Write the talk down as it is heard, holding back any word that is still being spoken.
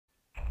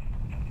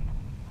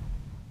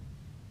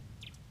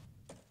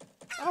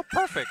Oh,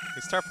 perfect.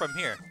 We start from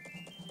here.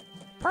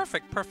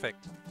 Perfect,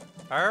 perfect.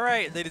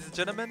 Alright, ladies and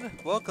gentlemen,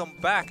 welcome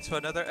back to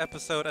another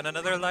episode and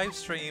another live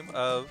stream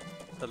of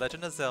The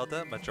Legend of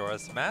Zelda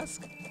Majora's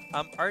Mask.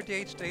 I'm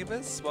RDH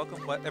Davis.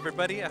 Welcome,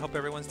 everybody. I hope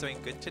everyone's doing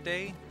good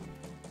today.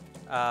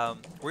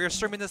 We are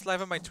streaming this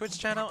live on my Twitch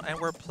channel, and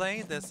we're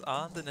playing this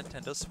on the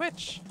Nintendo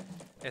Switch.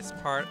 It's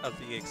part of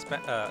the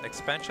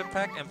expansion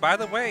pack. And by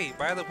the way,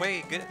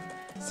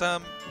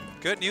 some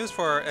good news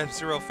for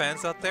F-Zero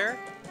fans out there.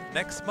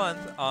 Next month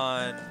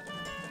on,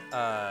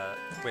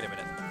 wait a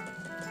minute.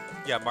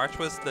 Yeah, March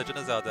was Legend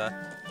of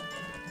Zelda.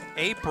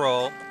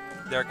 April,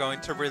 they're going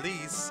to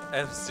release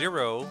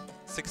F-Zero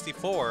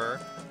 64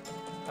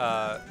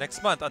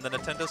 next month on the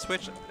Nintendo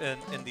Switch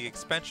in the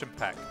expansion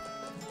pack.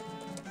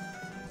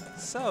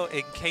 So,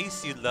 in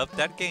case you love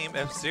that game,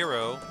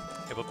 F-Zero,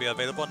 it will be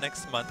available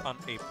next month on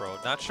April.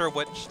 Not sure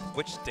which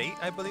date,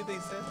 I believe they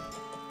said,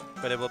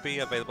 but it will be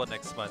available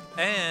next month.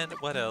 And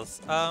what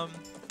else?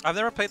 I've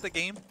never played the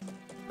game,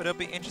 but I'll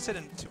be interested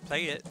to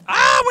play it.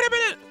 Ah, wait a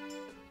minute!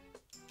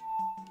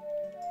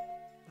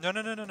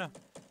 No.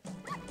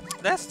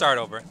 Let's start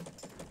over.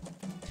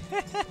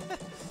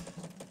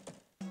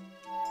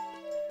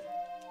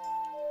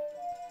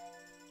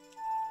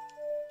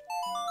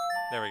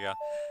 There we go.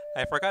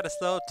 I forgot to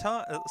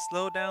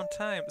slow down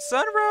time.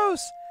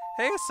 Sunrose!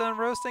 Hey,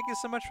 Sunrose, thank you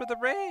so much for the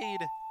raid.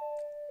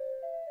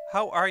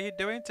 How are you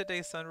doing today,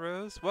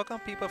 Sunrose? Welcome,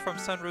 people from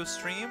Sunrose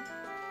Stream.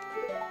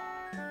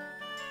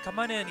 Come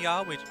on in,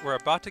 y'all. We're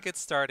about to get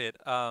started.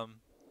 I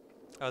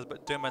was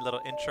doing my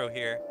little intro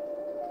here.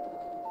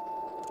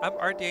 I'm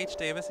RDH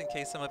Davis, in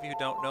case some of you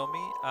don't know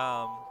me.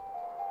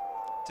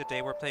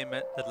 Today we're playing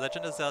The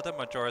Legend of Zelda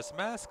Majora's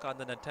Mask on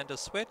the Nintendo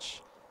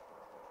Switch.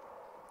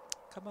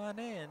 Come on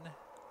in.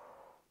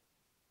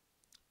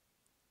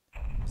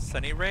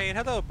 Sunny Raid.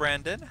 Hello,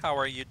 Brandon. How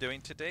are you doing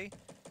today?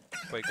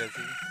 Wait,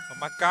 Guzzy. Oh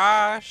my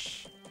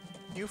gosh.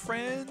 New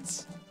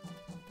friends.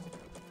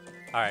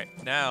 Alright,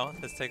 now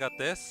let's take out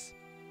this.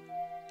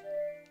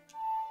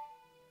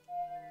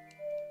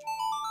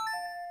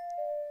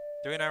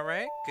 Doing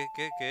alright?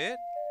 Good.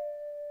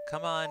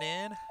 Come on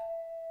in.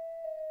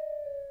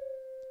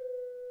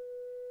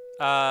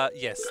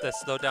 Yes,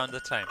 let's slow down the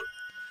time.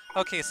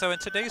 Okay, so in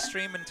today's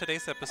stream, in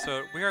today's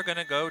episode, we are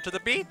gonna go to the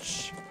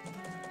beach.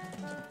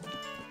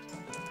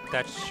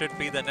 That should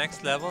be the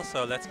next level,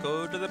 so let's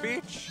go to the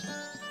beach.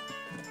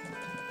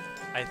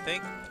 I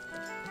think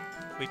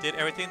we did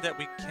everything that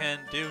we can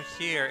do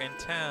here in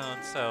town,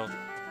 so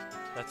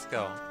let's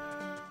go.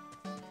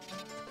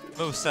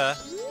 Musa,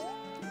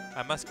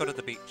 I must go to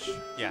the beach.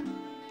 Yeah,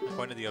 I'm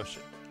going to the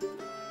ocean.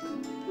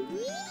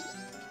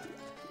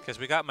 Because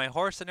we got my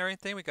horse and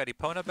everything, we got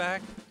Epona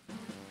back.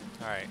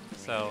 Alright,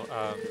 so,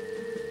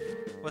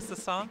 what's the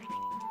song?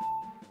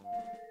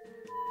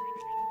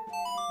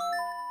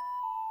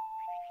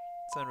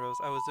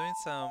 Sunrose, I was doing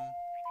some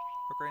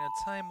Ocarina of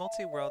Time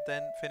multi-world,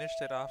 then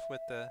finished it off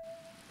with the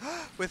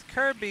with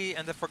Kirby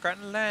and the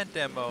Forgotten Land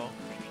demo.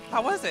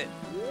 How was it?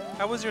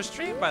 How was your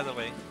stream, by the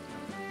way?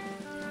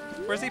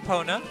 Where's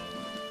Epona?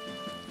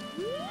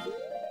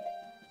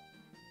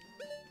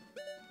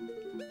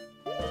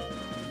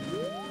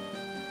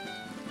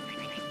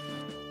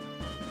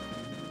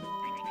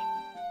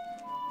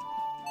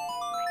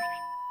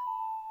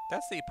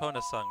 That's the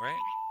Epona song,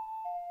 right?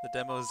 The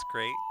demo is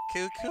great.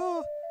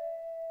 Cool.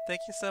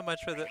 Thank you so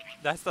much for the...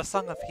 That's the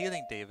Song of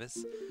Healing,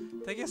 Davis.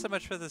 Thank you so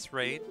much for this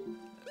raid.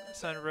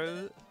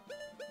 Sunrose.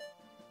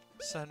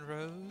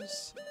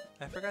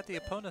 I forgot the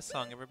Epona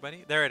song,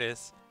 everybody. There it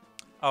is.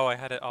 Oh, I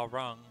had it all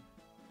wrong.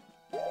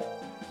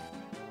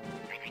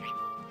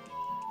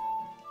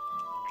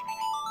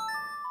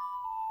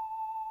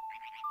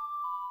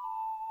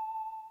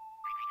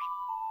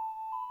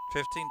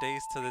 15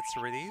 days till its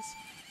release.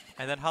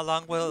 And then how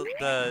long will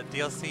the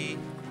DLC...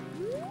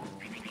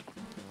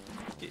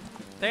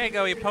 There you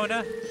go,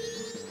 Epona.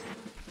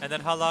 And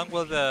then how long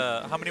will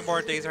how many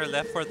more days are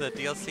left for the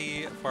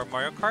DLC for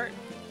Mario Kart?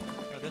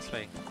 Go this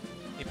way.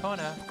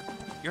 Epona,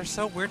 you're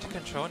so weird to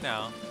control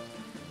now.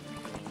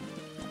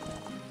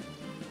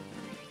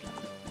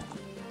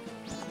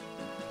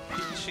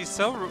 She's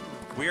so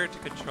weird to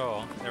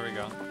control. There we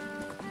go.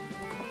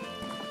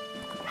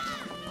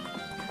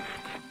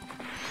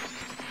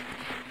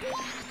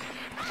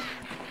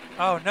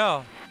 Oh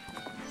no.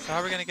 So how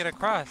are we gonna get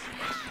across?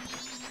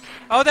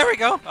 Oh, there we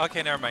go!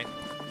 Okay, never mind.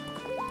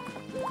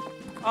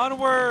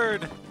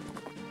 Onward!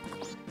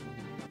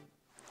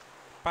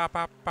 Bop,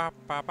 bop, bop,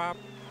 bop, bop.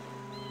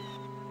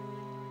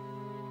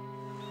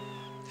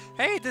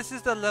 Hey, this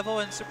is the level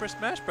in Super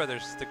Smash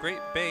Bros. The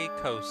Great Bay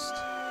Coast.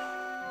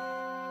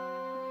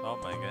 Oh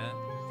my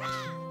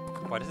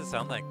god. Why does it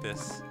sound like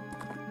this?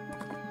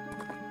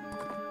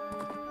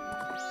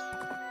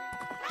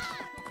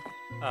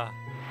 Ah.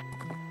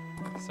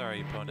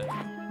 Sorry, opponent.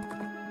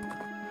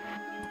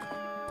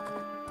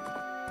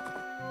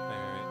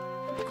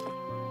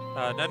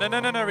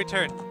 No,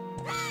 return.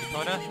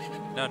 Epona?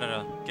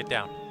 No. Get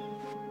down.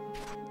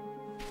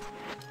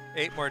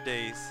 8 more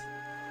days.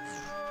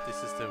 This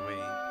is the way.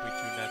 We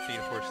do not feed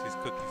horses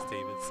cookies,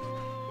 Davis.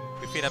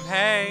 We feed them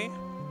hay.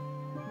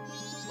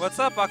 What's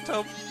up,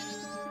 Octo?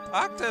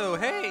 Octo,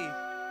 hey!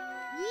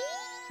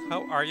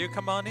 How are you?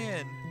 Come on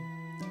in.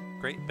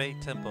 Great Bay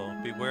Temple.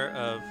 Beware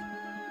of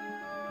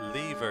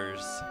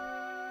levers.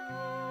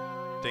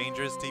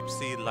 Dangerous deep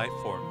sea life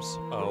forms.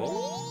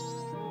 Oh?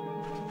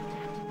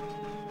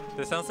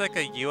 This sounds like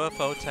a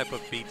UFO type of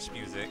beach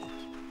music.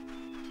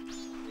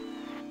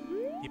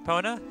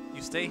 Epona,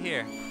 you stay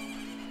here.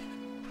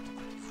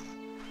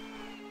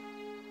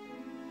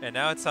 And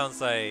now it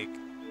sounds like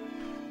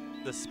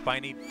the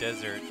spiny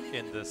desert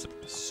in the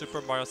Super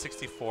Mario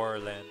 64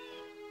 land.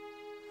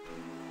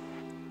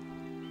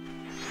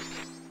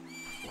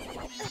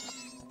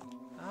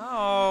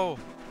 Oh!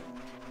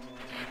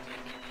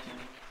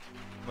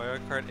 Mario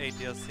Kart 8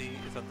 DLC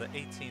is on the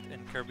 18th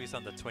and Kirby's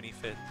on the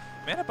 25th.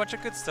 Man, a bunch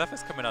of good stuff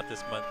is coming out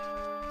this month.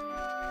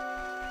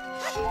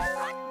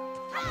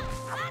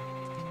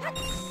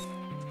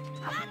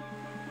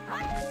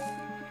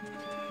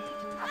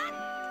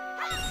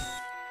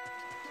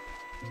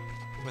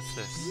 What's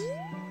this?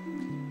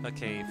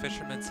 Okay,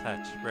 Fisherman's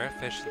Hut. Rare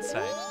fish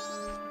inside.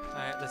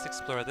 Alright, let's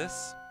explore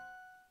this.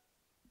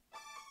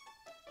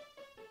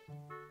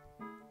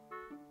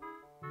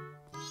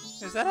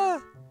 Is that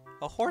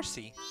a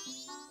horsey?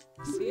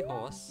 A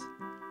seahorse?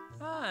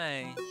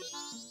 Hi.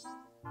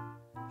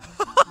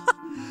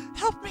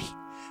 Help me!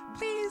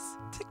 Please!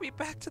 Take me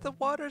back to the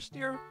waters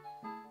near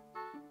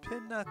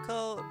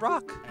Pinnacle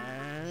Rock.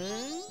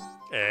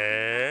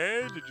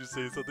 Did you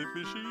say something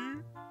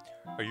fishy?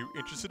 Are you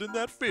interested in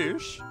that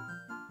fish?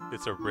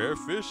 It's a rare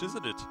fish,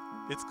 isn't it?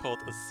 It's called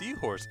a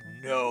seahorse.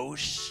 No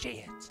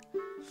shit!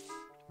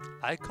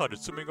 I caught it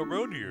swimming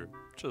around here,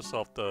 just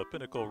off the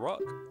Pinnacle Rock.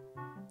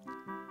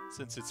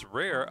 Since it's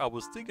rare, I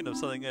was thinking of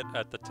selling it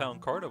at the town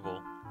carnival,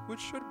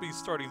 which should be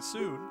starting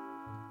soon.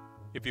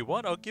 If you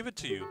want, I'll give it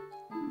to you.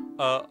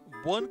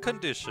 One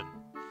condition.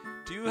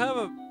 Do you have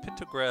a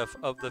pictograph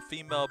of the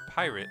female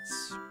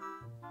pirates?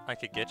 I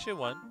could get you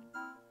one.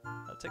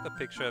 I'll take a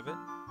picture of it.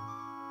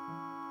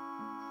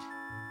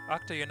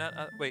 Octo, you're not...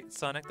 wait,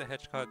 Sonic the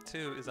Hedgehog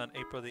 2 is on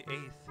April the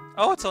 8th.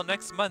 Oh, it's till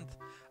next month.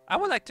 I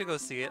would like to go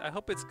see it. I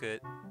hope it's good.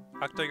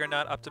 Octo, you're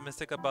not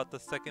optimistic about the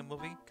second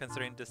movie,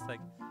 considering you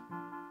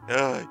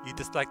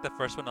disliked the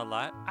first one a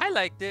lot. I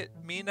liked it.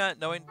 Me not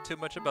knowing too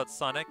much about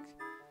Sonic.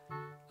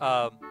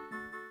 That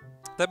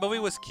movie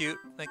was cute.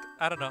 Like,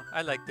 I don't know.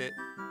 I liked it.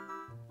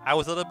 I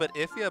was a little bit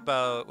iffy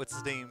about, what's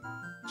his name?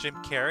 Jim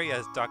Carrey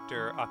as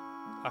Dr.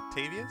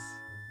 Octavius?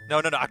 No,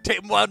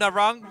 well, no,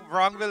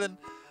 wrong villain.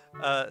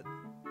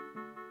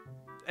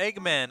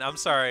 Eggman. I'm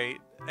sorry.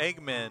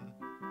 Eggman.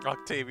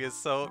 Octavius.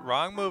 So,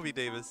 wrong movie,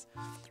 Davis.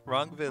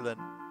 Wrong villain.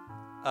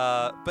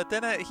 But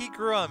then he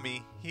grew on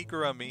me.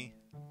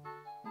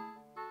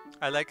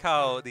 I like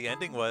how the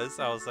ending was.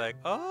 I was like,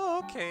 oh,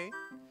 okay.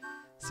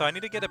 So I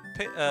need to get a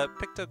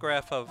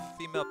pictograph of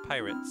female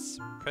pirates.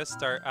 Press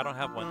start. I don't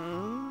have one.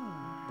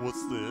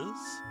 What's this?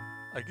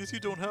 I guess you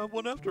don't have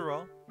one after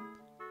all.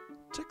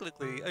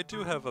 Technically, I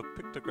do have a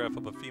pictograph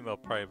of a female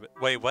pirate.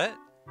 Wait, what?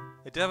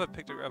 I do have a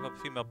pictograph of a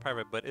female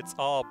pirate, but it's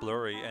all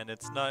blurry and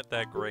it's not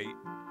that great.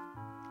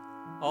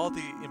 The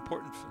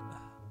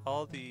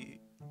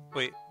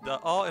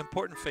all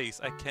important face,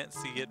 I can't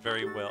see it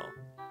very well.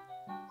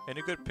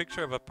 Any good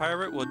picture of a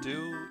pirate will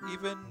do,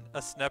 even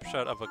a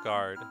snapshot of a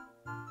guard.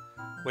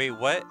 Wait,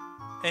 what?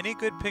 Any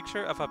good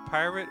picture of a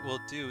pirate will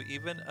do,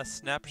 even a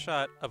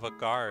snapshot of a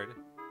guard.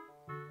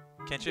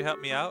 Can't you help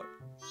me out?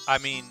 I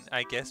mean,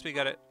 I guess we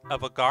got it.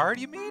 Of a guard,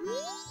 you mean?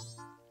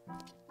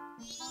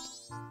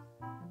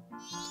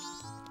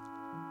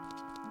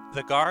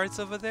 The guards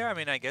over there? I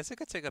mean, I guess I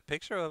could take a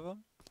picture of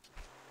them.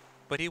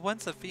 But he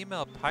wants a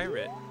female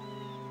pirate.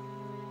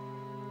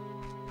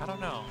 I don't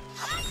know.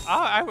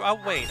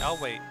 I'll wait.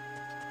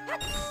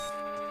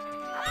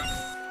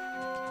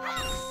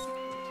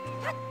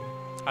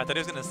 I thought he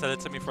was gonna sell it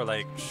to me for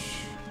like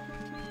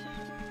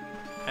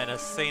an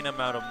insane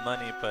amount of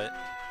money, but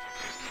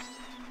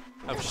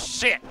oh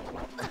shit!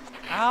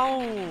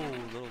 Ow!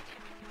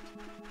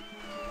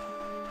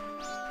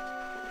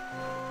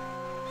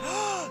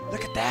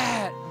 Look at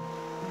that!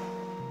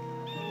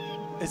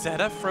 Is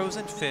that a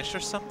frozen fish or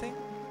something?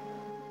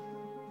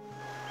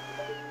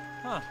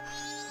 Huh.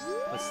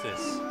 What's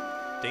this?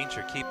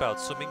 Danger, keep out.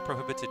 Swimming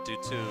prohibited due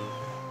to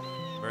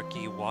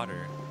murky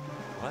water.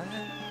 What?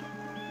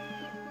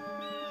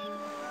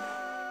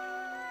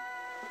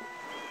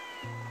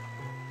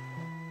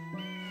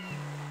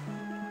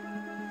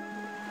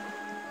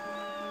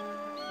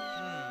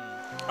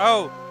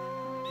 Oh!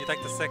 You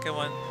like the second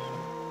one?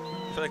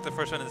 I feel like the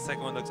first one and the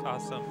second one looks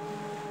awesome.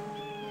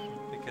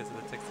 Because of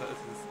the text that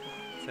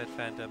said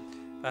fandom.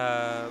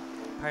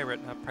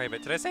 Pirate, not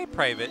private. Did I say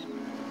private?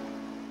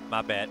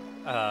 My bad.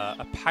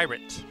 A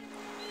pirate.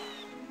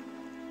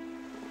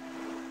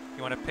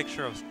 You want a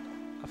picture of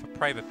a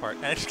private part.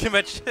 And I just get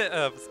much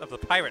of the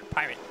pirate.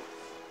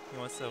 He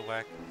wants to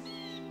whack.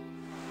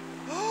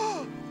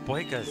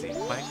 Boy Guzzy,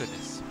 my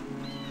goodness.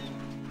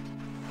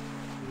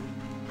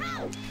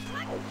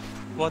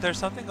 Well, there's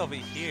something over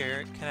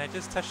here. Can I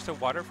just touch the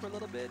water for a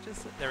little bit?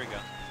 Just there we go.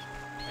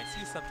 I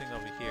see something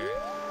over here.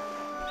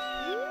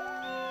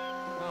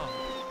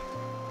 Oh.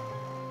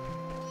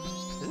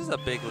 This is a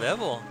big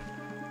level.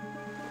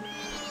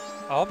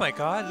 Oh my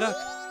god, look!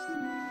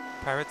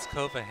 Pirates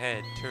Cove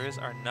ahead. Tourists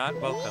are not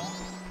welcome.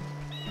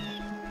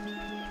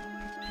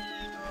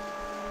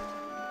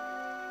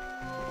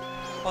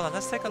 Hold on,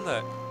 let's take a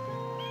look.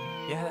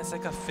 Yeah, that's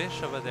like a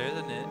fish over there,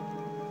 isn't it?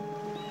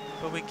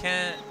 But we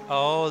can't...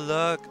 Oh,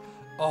 look!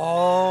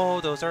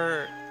 Oh, those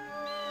are...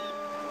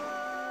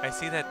 I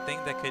see that thing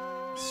that could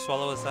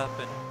swallow us up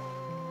and...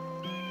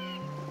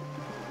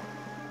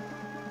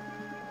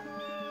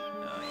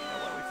 Oh, you know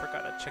what? We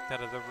forgot to check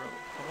that other road.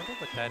 I wonder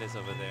what that is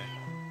over there.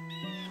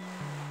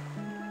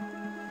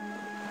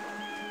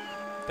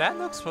 That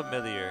looks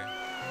familiar.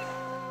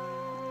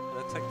 It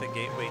looks like the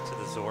gateway to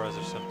the Zoras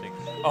or something.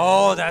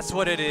 Oh, that's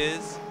what it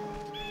is!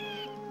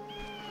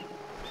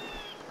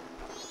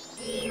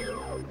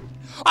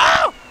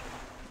 Oh!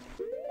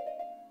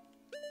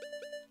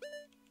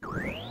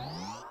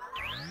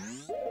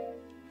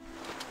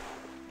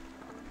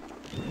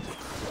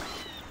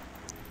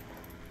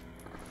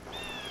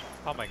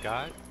 Oh my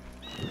god.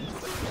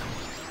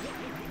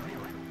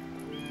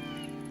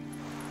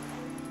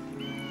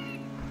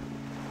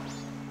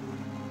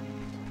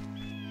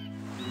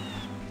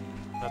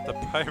 Not the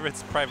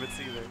pirates' privates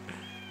either.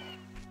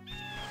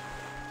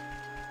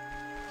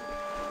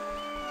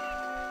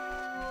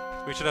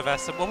 We should have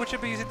asked him, what would you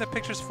be using the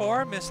pictures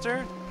for,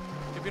 mister?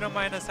 If you don't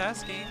mind us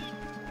asking.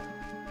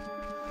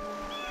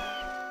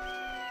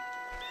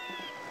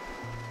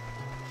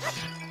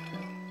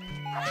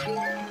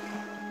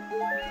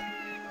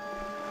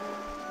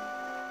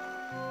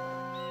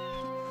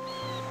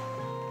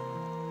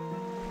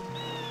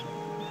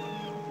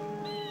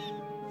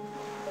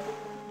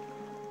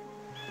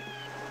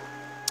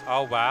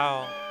 Oh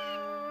wow.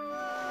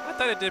 I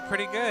thought it did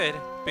pretty good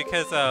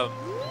because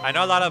I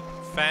know a lot of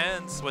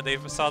fans, when they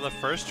saw the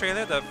first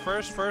trailer, the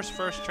first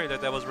trailer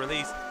that was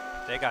released,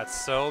 they got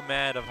so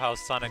mad of how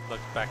Sonic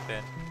looked back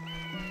then.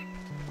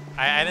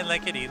 I didn't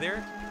like it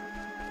either,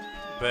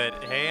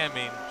 but hey, I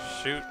mean,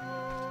 shoot.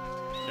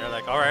 They're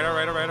like, all right.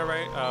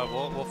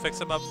 We'll fix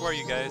them up for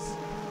you guys,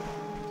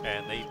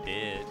 and they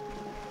did.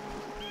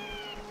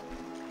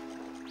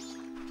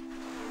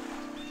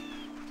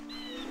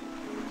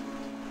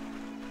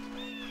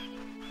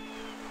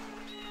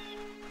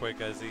 Poor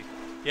Guzzy.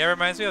 Yeah, it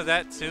reminds me of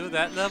that too,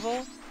 that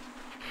level.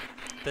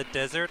 The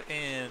desert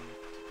in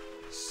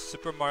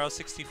Super Mario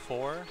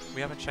 64. We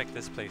haven't checked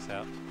this place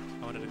out.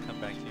 I wanted to come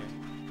back here.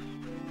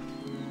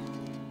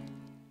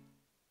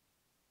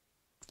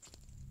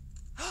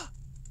 I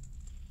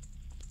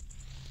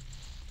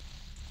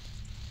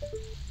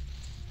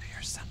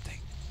hear something.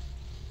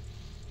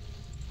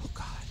 Oh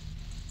god,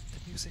 the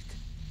music.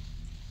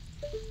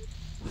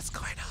 What's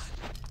going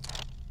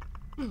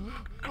on?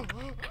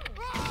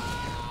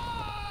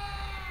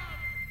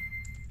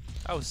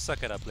 Oh,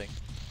 suck it up, Link.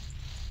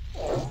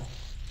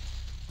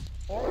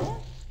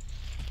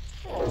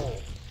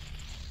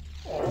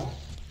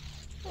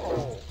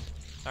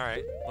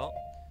 Alright, well,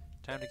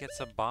 time to get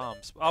some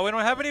bombs. Oh, we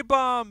don't have any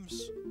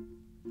bombs!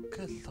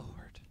 Good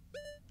lord.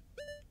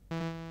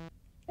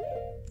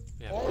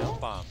 We have no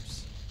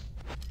bombs.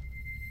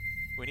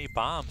 We need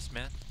bombs,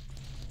 man.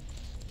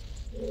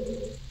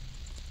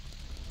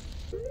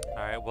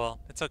 Alright, well,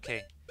 it's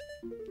okay.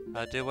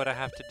 I'll do what I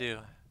have to do.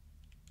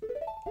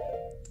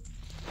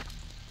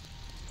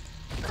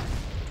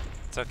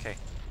 It's okay.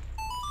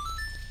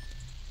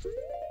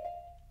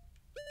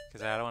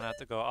 Because I don't want to have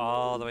to go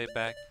all the way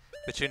back.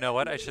 But you know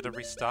what? I should have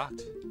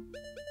restocked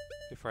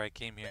before I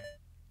came here.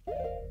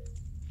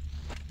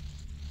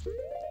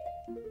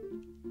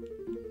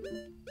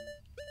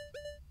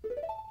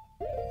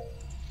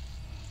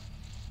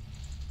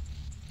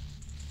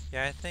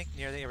 Yeah, I think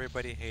nearly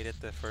everybody hated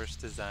the first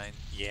design.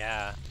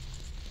 Yeah.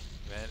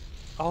 Man.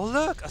 Oh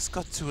look! A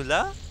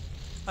Scotula?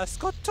 A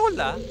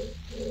Scotula?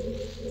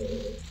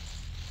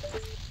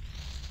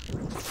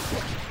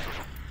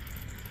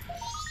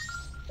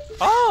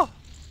 Oh!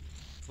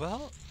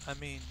 Well, I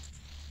mean...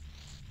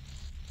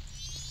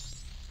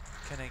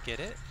 Can I get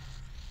it?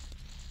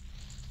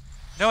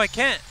 No, I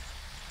can't!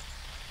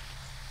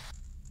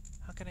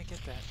 How can I get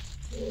that?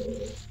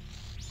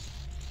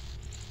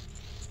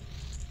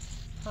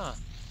 Huh.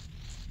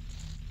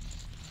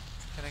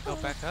 Can I go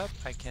back up?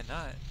 I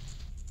cannot.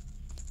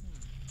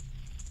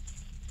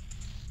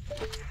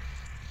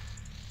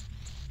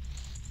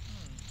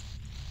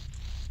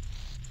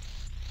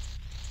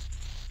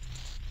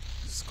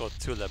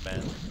 Scotula,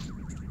 man.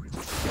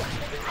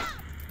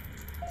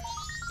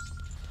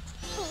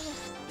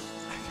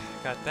 I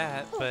got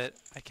that, but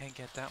I can't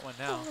get that one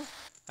now.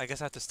 I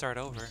guess I have to start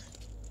over.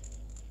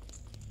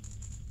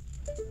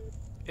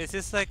 Is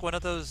this like one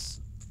of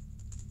those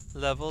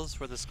levels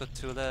where the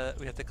Scotula,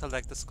 we have to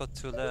collect the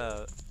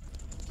Scotula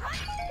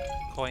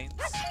coins?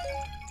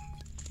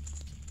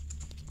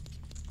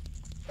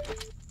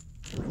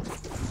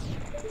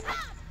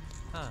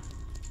 Huh.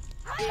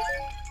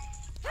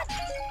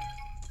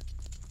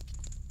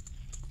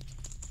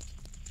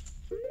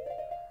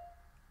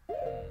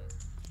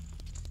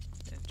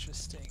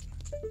 Interesting.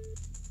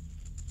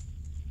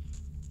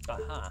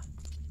 Aha.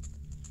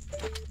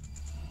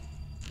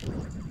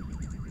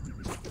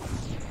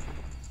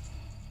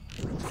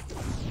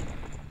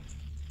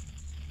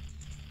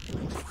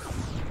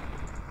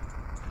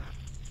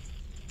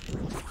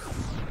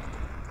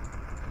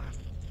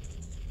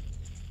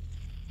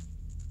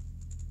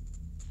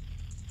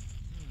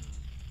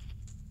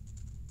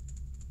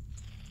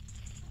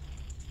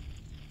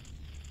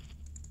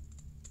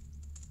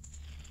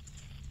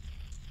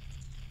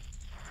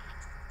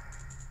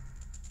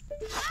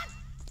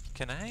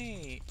 Can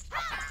I...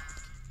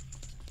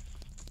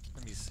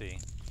 Let me see.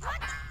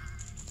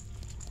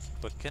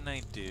 What can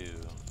I do?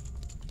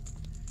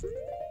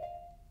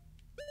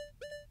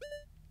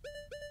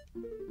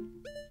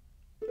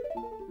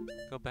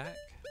 Go back?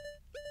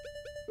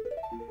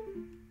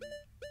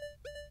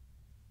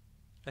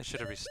 I should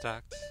have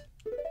restocked.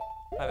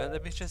 Alright,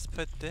 let me just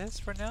put this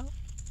for now.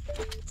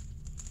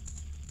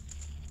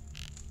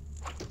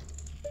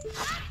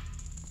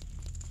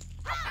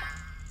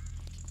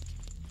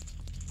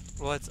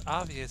 Well, it's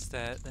obvious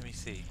that... Let me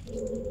see.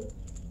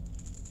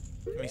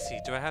 Let me see.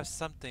 Do I have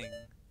something?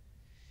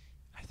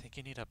 I think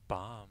you need a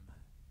bomb.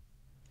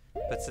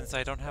 But since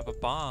I don't have a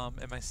bomb,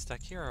 am I stuck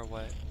here or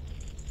what?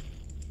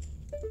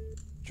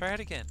 Try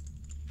it again.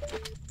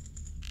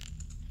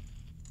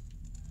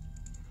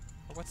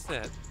 Or what's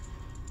that?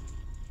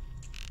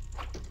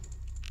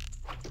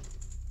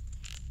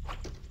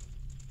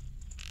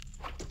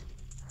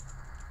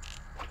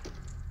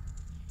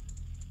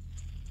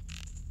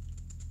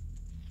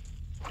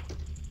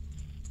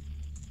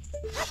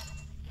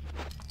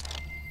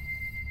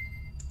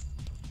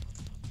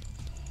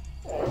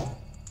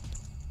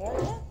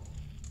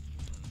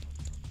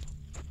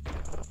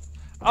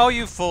 Oh,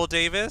 you fool,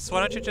 Davis! Why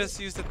don't you just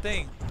use the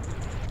thing?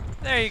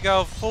 There you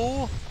go,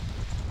 fool!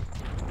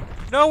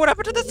 No, what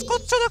happened to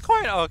the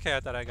coin? Oh, okay, I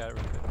thought I got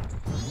rid of it.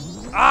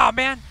 Ah, oh,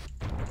 man!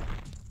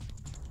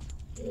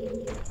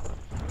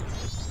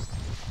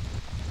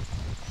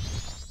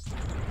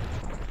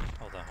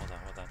 Hold on.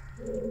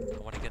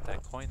 I want to get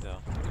that coin,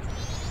 though.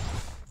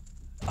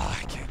 Oh,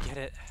 I can't get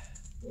it.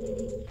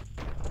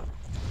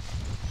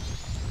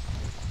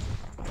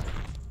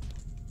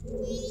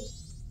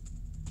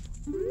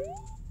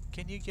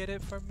 Can you get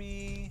it for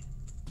me?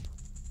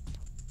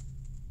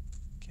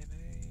 Can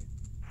I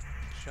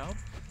jump?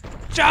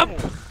 Jump!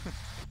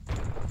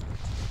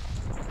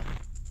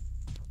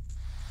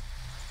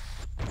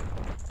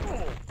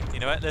 You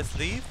know what? Let's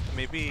leave.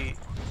 Maybe.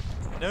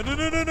 No!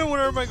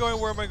 Where am I going?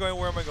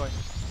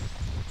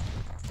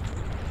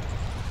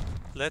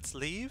 Let's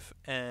leave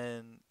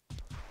and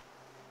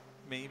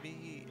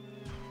maybe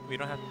we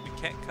don't have. We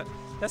can't cut.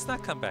 Let's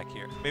not come back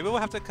here. Maybe we'll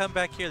have to come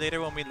back here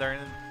later when we learn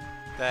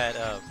that,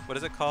 what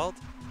is it called?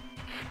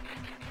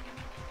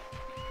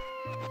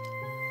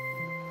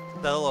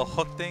 That little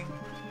hook thing.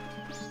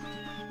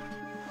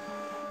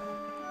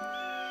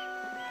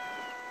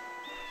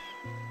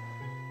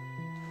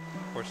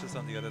 Horses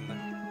on the other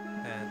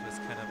hand was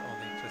kind of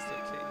only just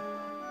okay.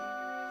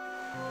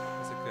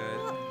 Was it good?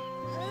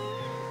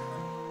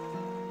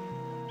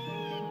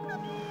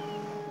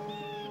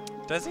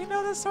 Does he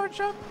know the sword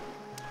jump?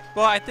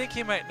 Well, I think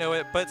he might know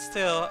it, but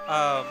still,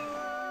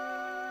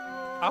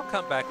 I'll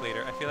come back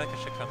later. I feel like I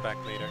should come back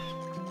later.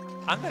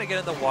 I'm gonna get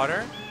in the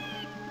water.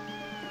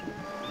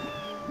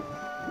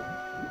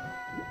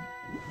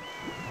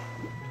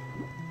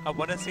 I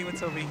wanna see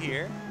what's over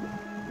here.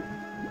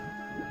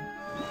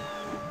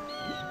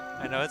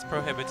 I know it's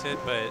prohibited,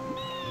 but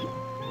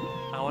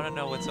I wanna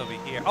know what's over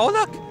here. Oh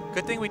look!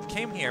 Good thing we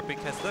came here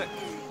because look,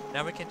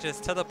 now we can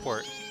just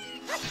teleport.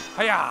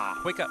 Hiya!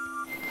 Wake up!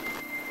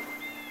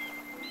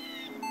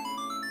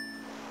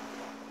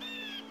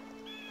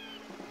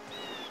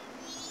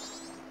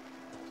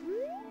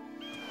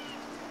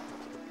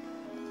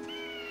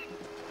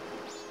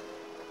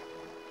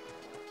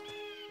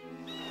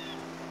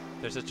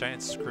 There's a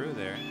giant screw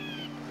there.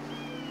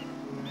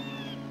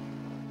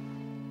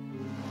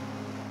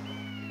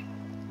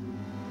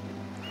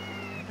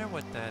 I wonder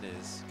what that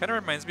is. Kind of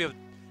reminds me of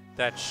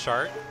that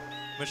shark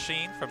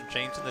machine from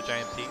James and the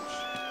Giant Peach.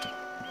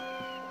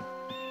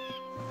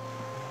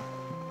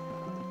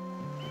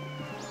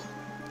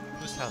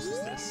 Whose house is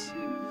this?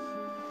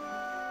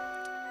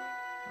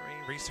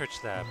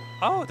 Research lab.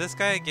 Oh, this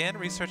guy again,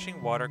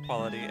 researching water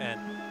quality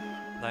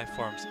and life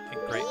forms in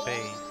Great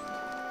Bay.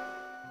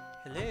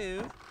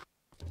 Hello?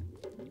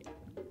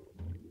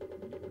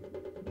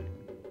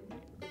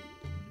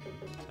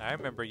 I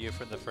remember you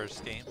from the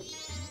first game.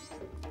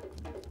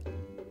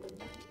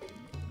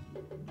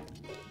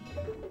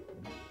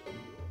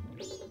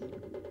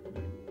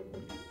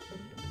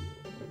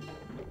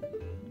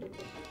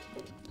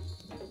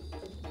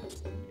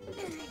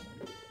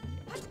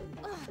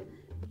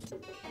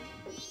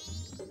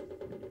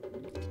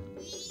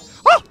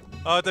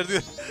 Oh,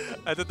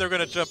 I thought they were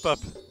gonna jump up.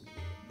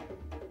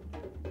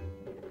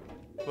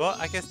 Well,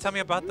 I guess tell me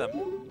about them.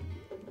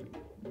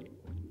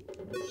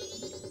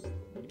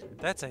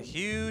 That's a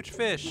huge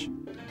fish.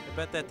 I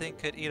bet that thing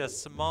could eat a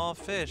small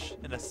fish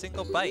in a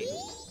single bite.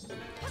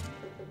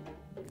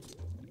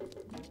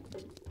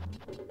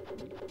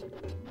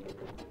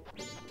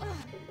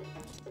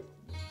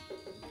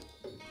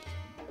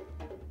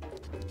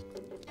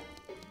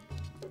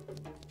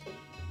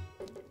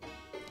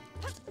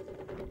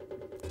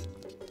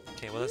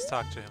 Okay, well, let's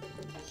talk to him.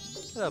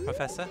 Hello,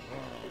 Professor.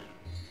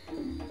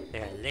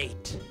 They're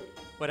late.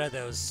 What are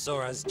those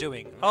Zoras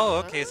doing? Oh,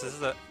 okay, so this is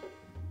the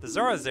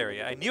Zora's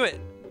area. I knew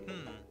it.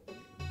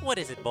 What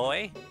is it,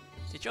 boy?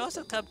 Did you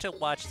also come to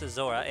watch the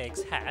Zora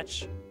eggs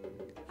hatch?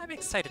 I'm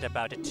excited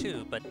about it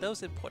too, but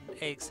those important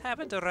eggs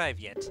haven't arrived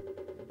yet.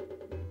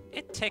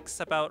 It takes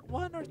about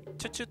 1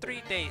 to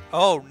 3 days.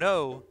 Oh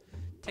no!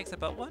 Takes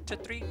about 1 to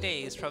 3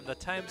 days from the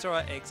time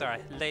Zora eggs are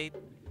laid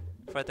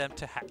for them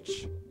to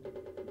hatch.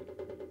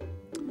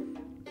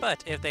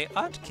 But if they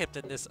aren't kept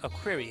in this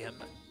aquarium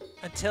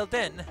until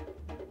then,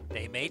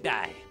 they may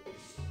die.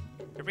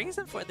 The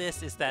reason for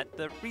this is that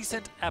the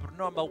recent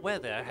abnormal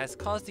weather has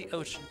caused the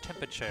ocean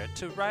temperature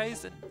to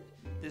rise in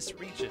this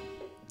region.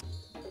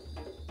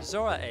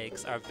 Zora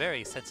eggs are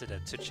very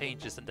sensitive to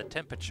changes in the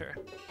temperature.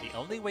 The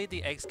only way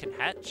the eggs can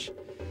hatch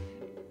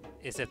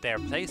is if they are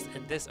placed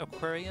in this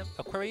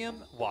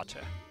aquarium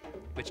water,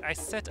 which I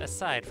set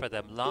aside for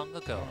them long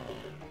ago.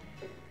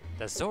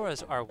 The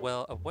Zoras are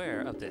well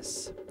aware of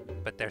this,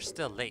 but they're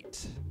still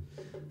late.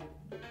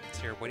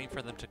 So you're waiting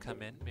for them to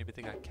come in. Maybe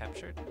they got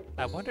captured.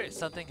 I wonder if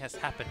something has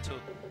happened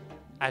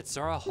at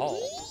Zora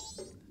Hall.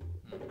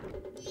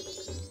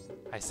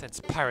 I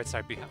sense pirates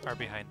are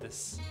behind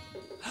this.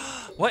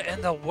 What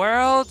in the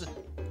world?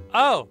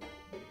 Oh!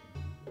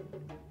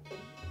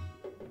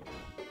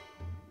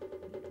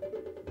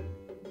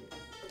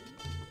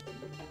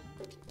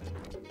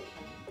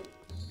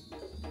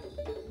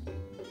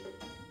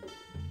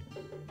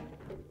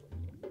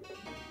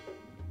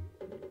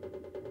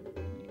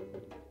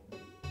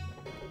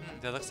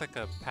 That looks like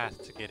a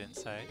path to get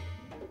inside.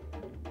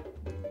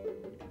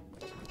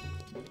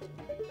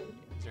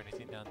 Is there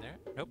anything down there?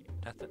 Nope,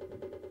 nothing.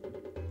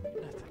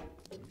 Nothing.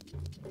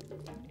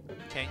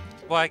 Okay.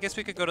 Well, I guess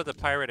we could go to the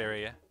pirate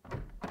area.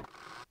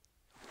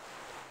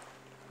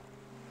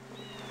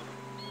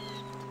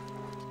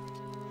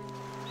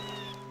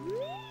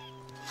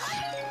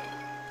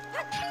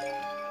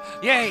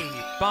 Yay!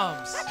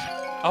 Bombs!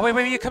 Oh,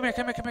 wait, you come here,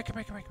 come here. Come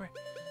here.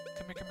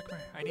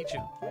 I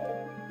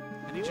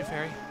need you,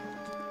 fairy.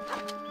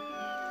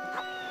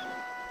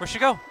 Where'd she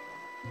go?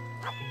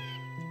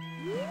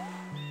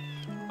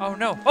 Oh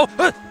no! Oh!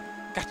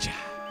 Gotcha!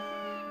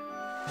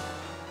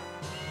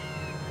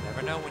 You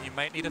never know when you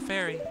might need a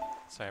fairy.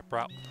 So I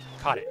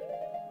caught it.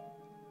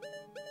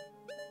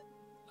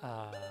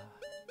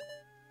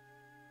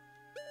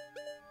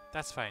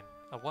 That's fine.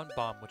 A one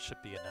bomb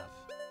should be enough.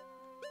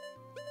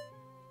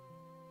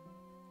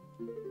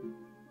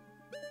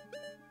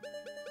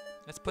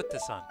 Let's put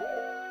this on.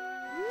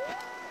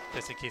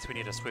 Just in case we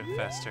need to swim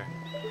faster.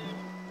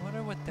 I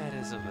wonder what that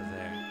is over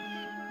there.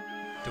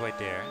 Do I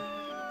dare?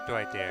 Do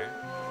I dare?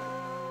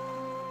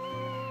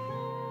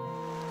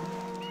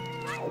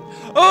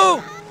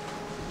 Oh!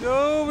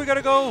 No, we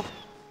gotta go!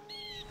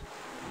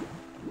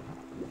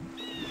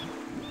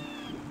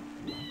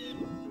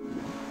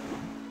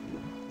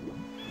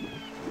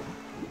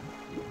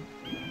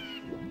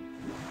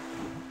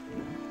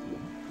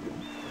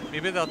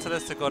 Maybe they'll tell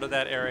us to go to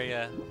that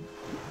area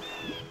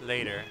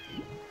later.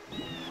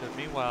 But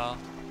meanwhile,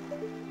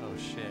 oh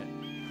shit.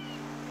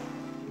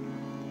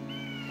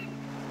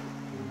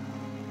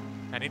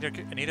 I need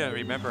to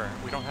remember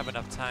we don't have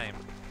enough time.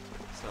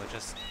 So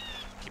just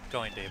keep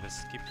going,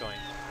 Davis. Keep going.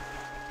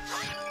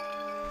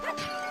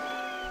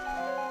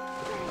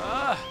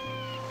 Ah!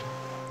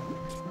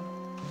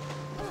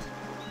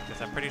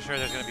 Because I'm pretty sure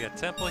there's going to be a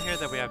temple here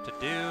that we have to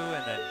do,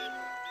 and then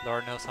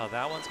Lord knows how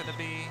that one's going to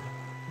be.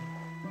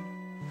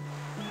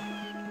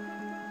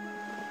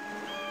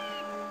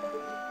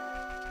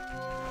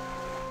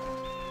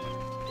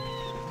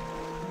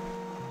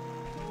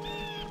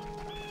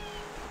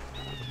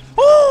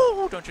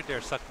 Oh! Don't you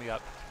dare suck me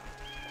up.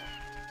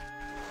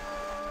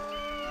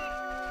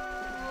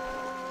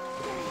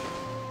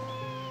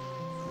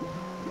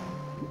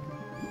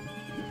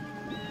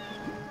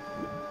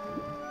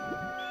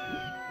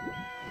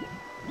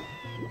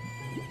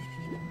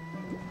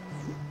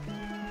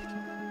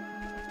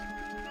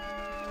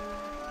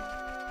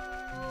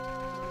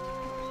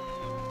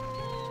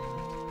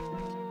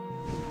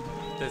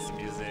 This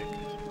music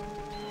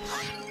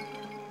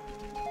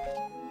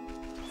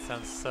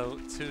sounds so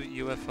too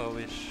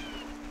UFO-ish.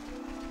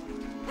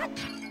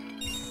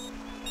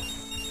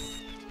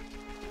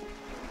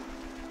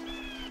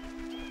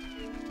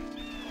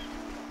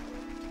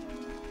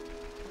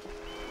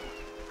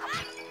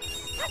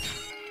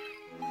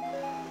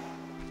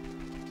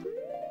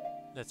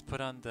 Let's put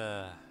on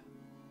the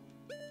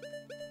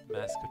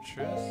Mask of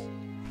Truth.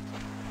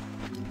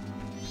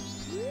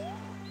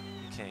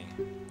 Okay,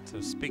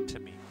 so speak to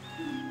me.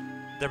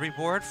 The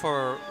reward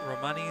for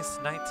Romani's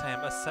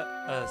nighttime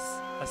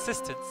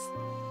assistance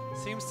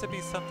seems to be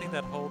something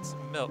that holds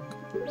milk.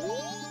 Oh,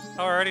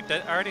 I already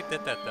did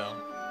that though.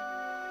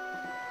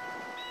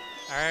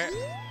 I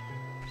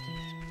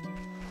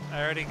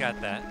already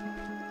got that.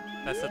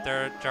 That's the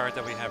third jar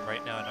that we have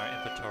right now in our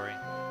inventory.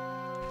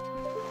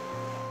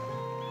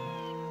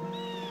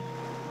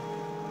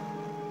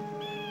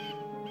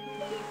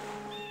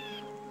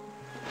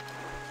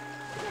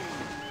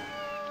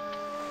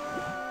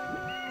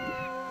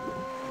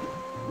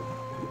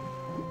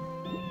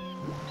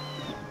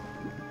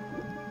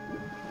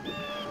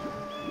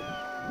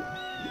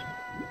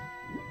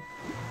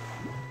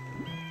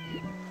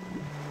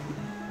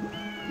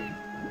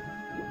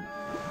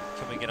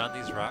 Get on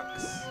these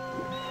rocks.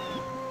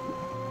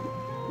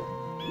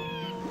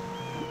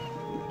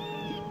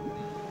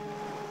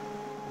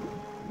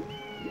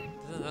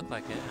 look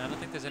like it, and I don't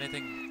think there's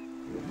anything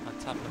on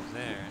top of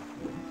there.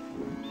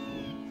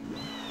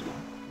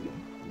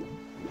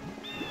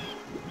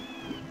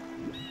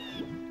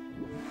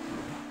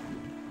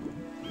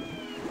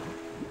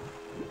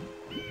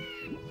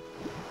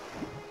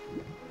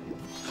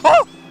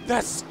 Oh!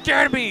 That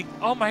scared me!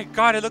 Oh my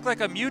god, it looked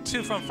like a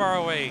Mewtwo from far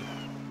away.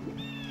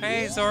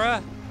 Hey,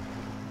 Zora.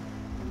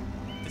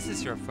 This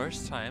is your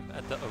first time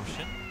at the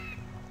ocean.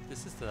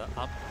 This is the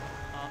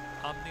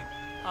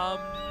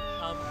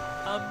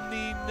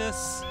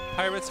Omninus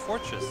Pirate's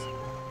Fortress.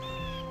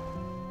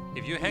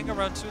 If you hang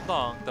around too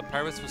long, the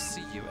pirates will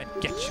see you and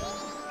get you.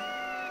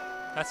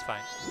 That's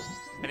fine.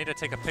 I need to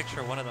take a picture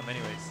of one of them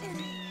anyways.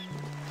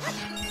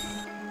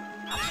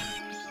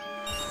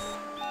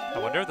 I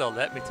wonder if they'll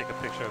let me take a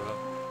picture of them.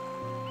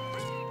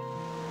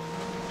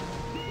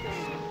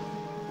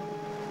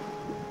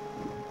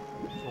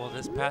 Well,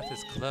 this path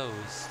is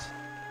closed.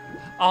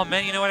 Oh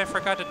man, you know what I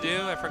forgot to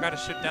do? I forgot to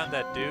shoot down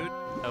that dude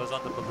that was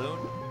on the balloon.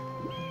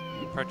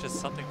 Purchase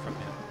something from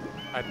him.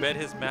 I bet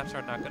his maps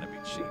are not going to be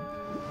cheap.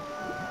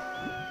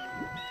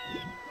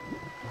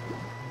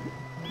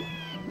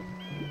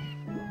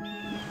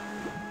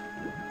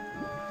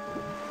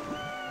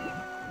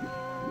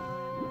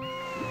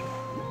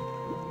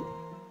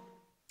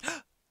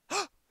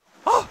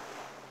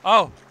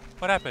 Oh!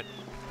 What happened?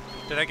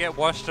 Did I get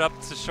washed up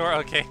to shore?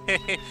 Okay,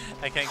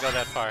 I can't go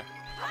that far.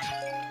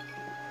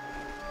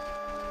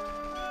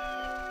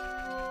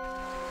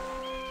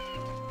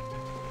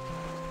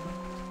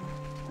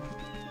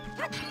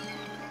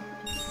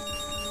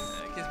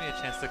 It gives me a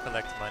chance to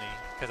collect money,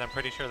 because I'm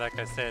pretty sure, like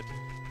I said,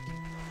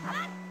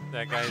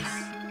 that guy's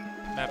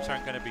maps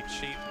aren't going to be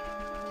cheap.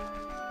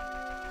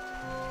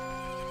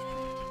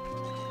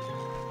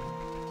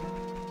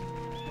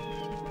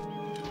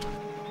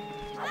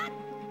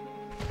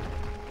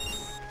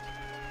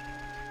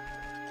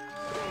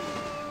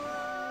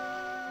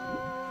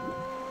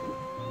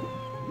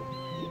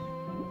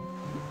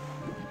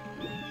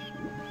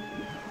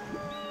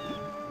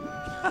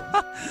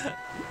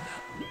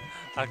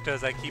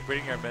 Octos, I keep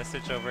reading your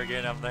message over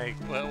again. I'm like,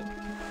 well,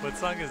 what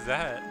song is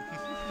that?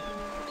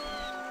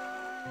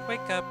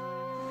 Wake up,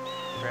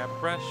 grab a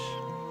brush,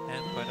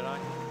 and put it on.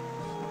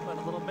 Put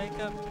a little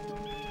makeup.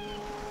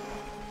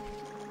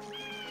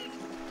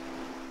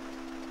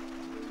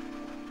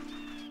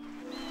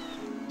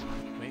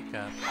 Wake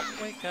up,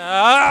 wake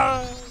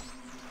up!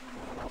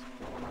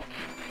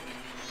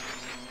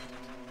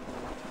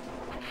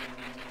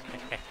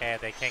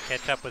 They can't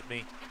catch up with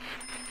me.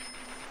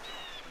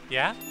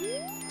 Yeah?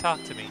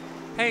 Talk to me.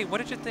 Hey, what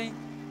did you think?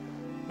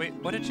 Wait,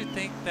 what did you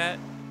think that...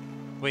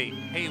 Wait,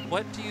 hey,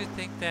 what do you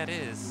think that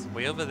is?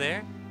 Way over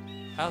there?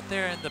 Out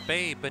there in the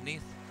bay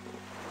beneath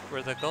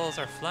where the gulls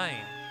are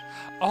flying.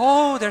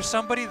 Oh, there's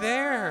somebody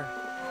there!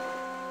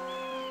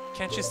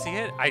 Can't you see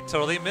it? I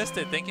totally missed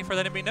it. Thank you for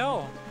letting me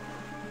know.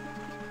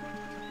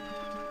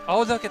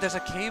 Oh, look, there's a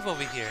cave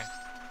over here.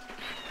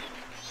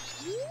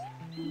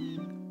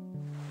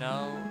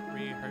 No,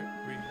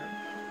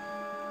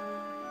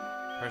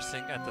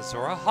 rehearsing at the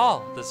Zora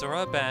Hall, the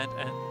Zora Band,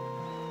 and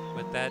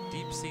with that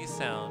deep sea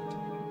sound,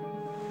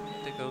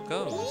 Indigo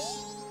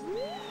goes.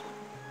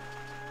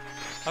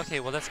 Okay,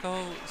 well let's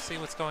go see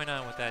what's going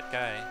on with that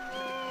guy.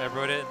 I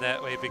wrote it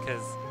that way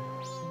because,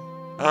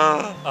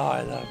 oh,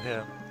 I love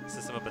him.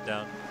 System up and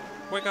down.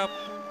 Wake up!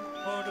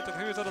 Oh, the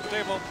he's under the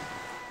table.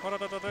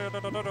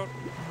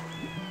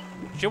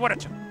 She wanted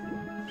to.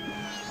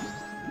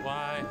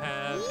 Why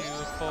have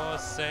you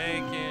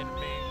forsaken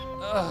me?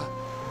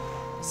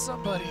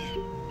 Somebody.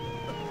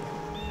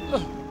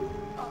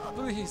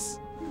 Please.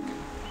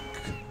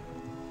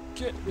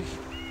 Get me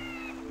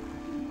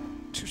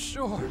to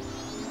shore.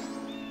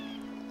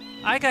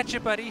 I got you,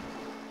 buddy.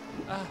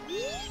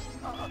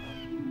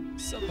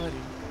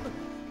 Somebody.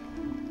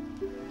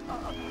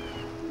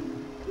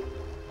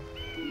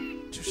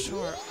 To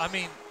shore. I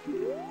mean,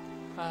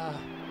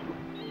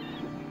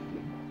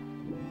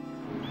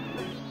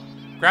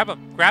 grab him.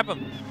 Grab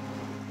him.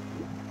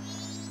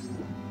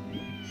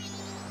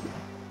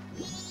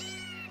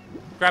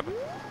 Grab him.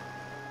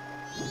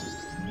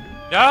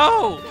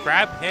 No!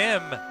 Grab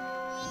him.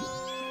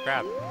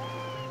 Grab.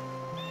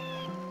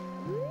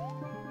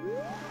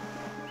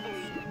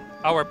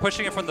 Oh, we're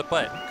pushing it from the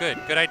butt. Good.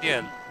 Good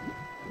idea.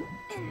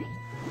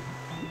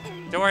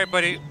 Don't worry,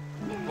 buddy.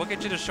 We'll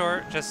get you to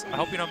shore. Just, I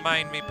hope you don't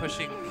mind me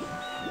pushing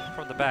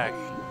from the back.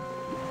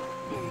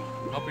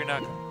 I hope you're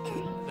not,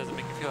 it doesn't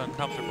make you feel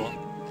uncomfortable.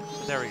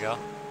 But there we go.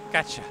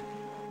 Gotcha.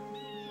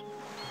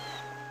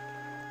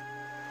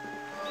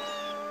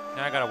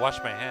 Now I gotta wash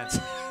my hands.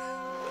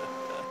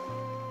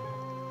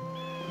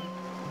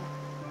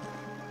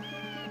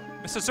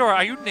 Mr. Zora,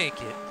 are you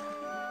naked?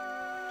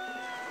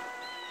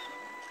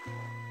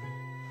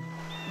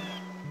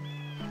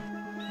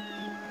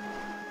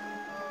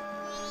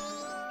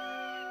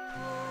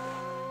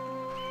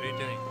 What are you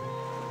doing?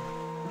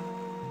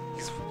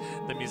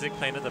 The music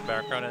playing in the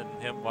background and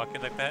him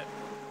walking like that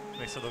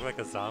makes it look like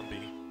a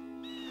zombie.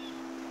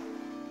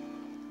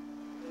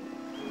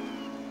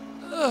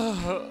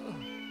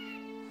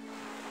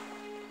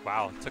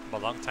 Wow, it took him a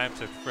long time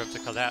for him to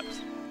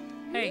collapse.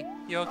 Hey,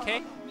 you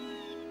okay?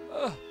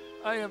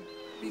 I am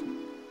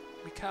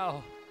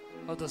Mikau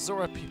of the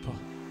Zora people,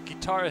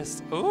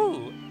 guitarist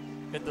Ooh!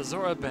 in the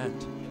Zora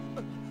band.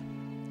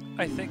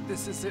 I think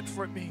this is it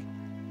for me.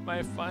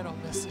 My final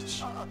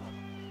message.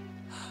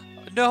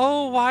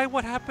 No, why?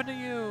 What happened to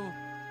you?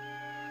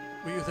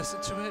 Will you listen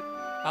to it?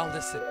 I'll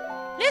listen.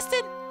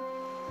 Listen!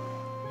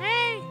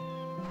 Hey!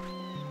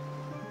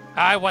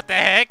 Ah, what the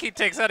heck? He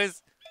takes out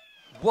his...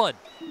 1,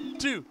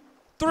 2,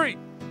 3.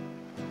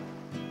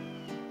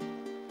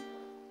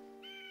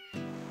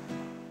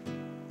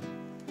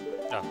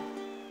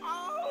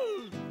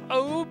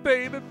 Oh,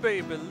 baby,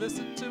 baby,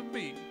 listen to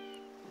me.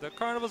 The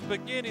carnival's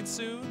beginning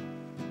soon.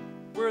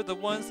 We're the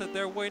ones that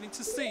they're waiting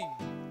to see.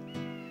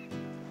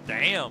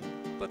 Damn.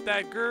 But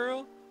that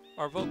girl,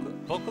 our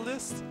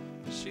vocalist,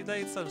 she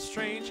laid some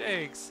strange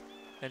eggs,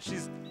 and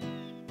she's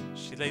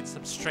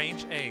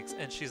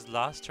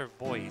lost her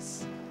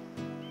voice.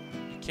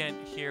 you can't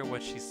hear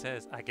what she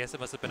says. I guess it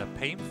must have been a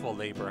painful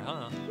labor,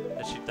 huh?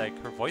 That she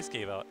her voice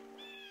gave out.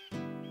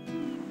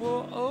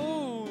 Well,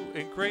 oh,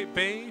 in Great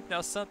Bay,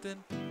 now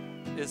something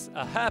is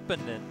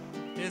happening.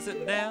 Is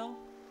it now?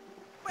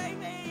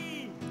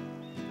 Baby!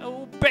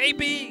 Oh,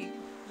 baby!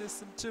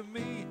 Listen to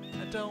me.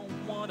 I don't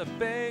want to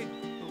beg.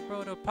 Who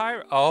wrote a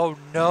pirate? Oh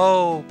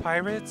no,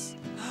 pirates?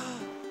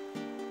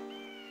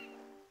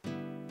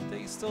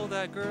 They stole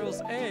that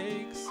girl's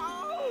eggs.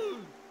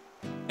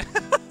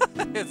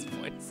 His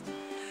voice.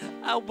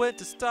 I went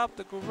to stop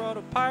the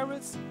Garota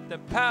pirates, then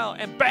pow,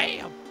 and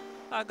bam!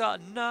 I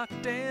got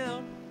knocked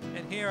down,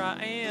 and here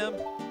I am.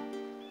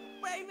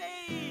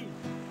 Baby!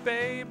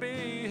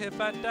 Baby, if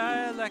I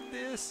die like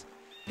this,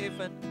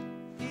 even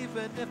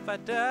if I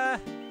die,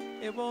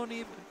 it won't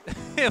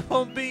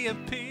be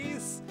in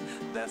peace.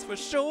 That's for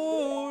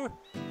sure.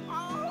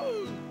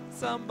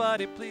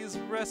 Somebody please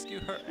rescue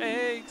her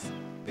eggs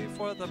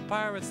before the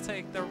pirates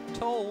take their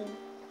toll.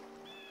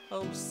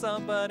 Oh,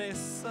 somebody,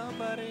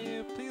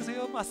 please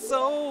heal my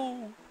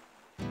soul.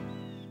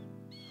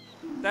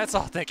 That's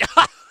all. Thank you.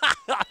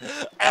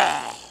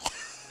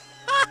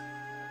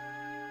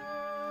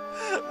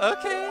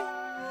 Okay.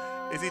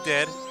 Is he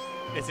dead?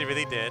 Is he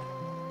really dead?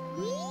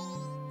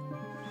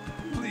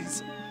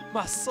 Please,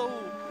 my soul,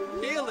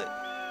 heal it.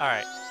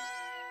 Alright.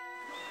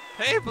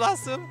 Hey,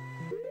 Blossom!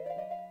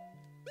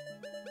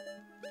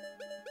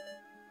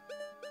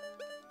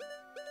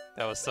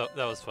 That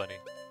was funny.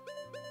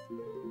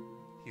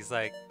 He's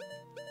like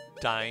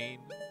dying.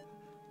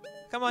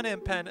 Come on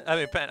in, Pen.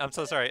 I'm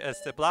so sorry.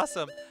 It's the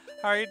Blossom.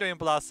 How are you doing,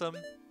 Blossom?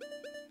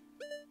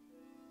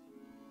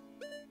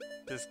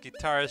 This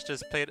guitarist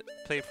just played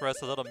for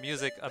us a little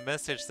music, a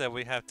message that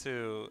we have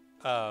to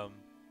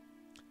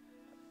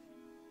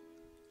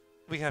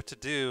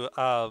do.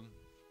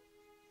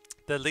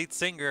 The lead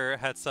singer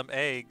had some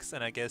eggs,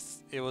 and I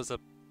guess it was a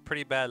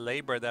pretty bad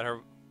labor that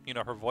her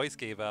voice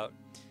gave out.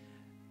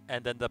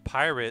 And then the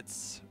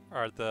pirates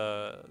are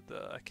the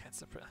I can't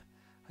say, how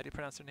do you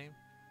pronounce their name?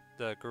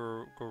 The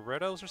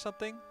Gerettos or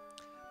something?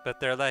 But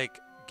they're like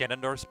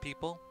Ganondorf's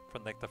people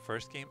from like the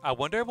first game. I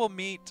wonder if we'll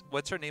meet,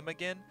 what's her name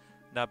again?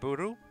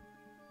 Naburu?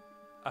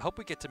 I hope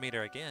we get to meet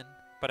her again,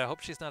 but I hope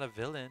she's not a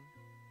villain.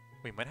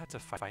 We might have to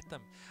fight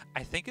them.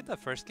 I think in the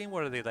first game,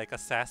 what are they, like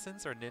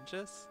assassins or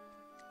ninjas?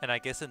 And I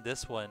guess in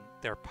this one,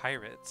 they're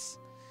pirates.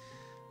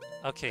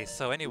 Okay,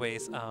 so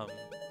anyways,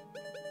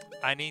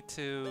 I need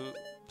to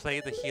play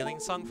the healing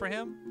song for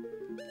him.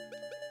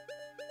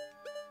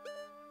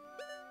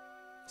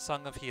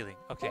 Song of Healing,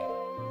 okay.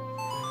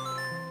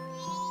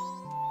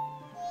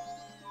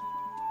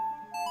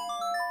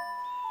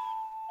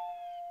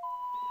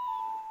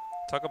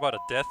 Talk about a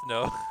death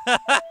note.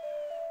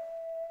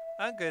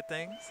 I'm good,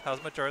 thanks.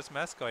 How's Majora's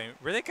Mask going?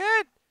 Really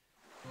good!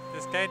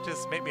 This guy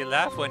just made me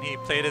laugh when he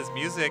played his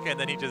music and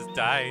then he just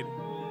died.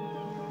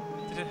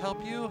 Did it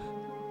help you?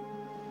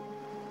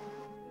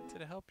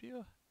 Did it help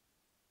you?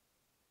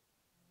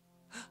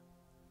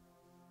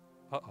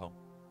 Uh-oh.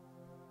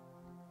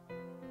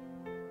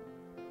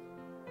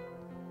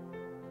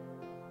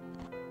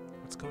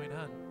 What's going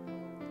on?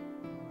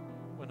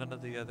 When none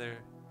of the other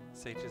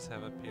sages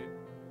have appeared.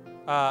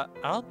 I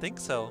don't think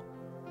so.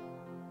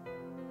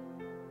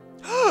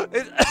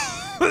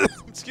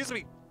 Excuse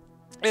me.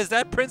 Is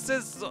that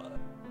Princess?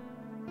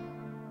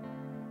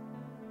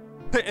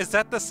 Is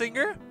that the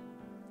singer?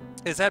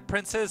 Is that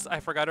Princess?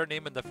 I forgot her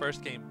name in the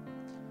first game.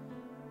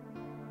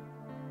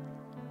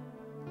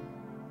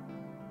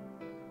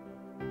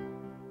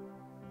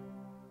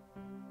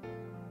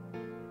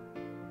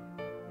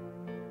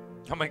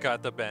 Oh my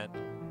god, the band.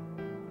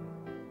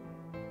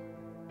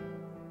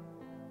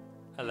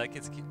 I like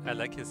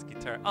his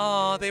guitar.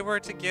 Oh, they were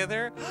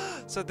together?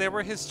 So they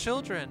were his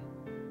children.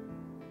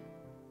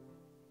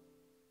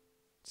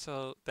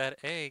 So that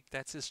egg,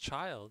 that's his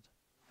child.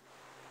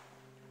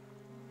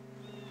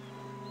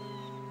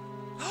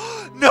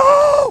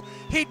 No!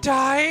 He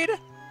died?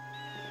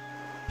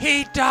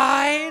 He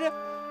died?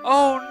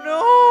 Oh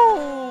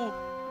no!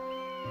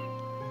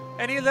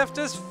 And he left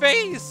his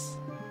face.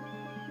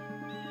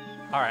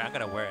 Alright, I'm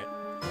gonna wear it.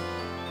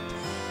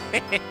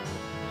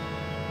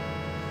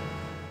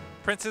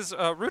 Princess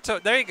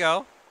Ruto, there you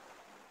go.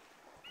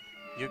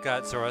 You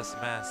got Zora's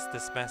mask.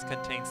 This mask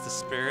contains the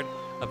spirit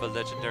of a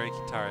legendary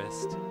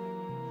guitarist.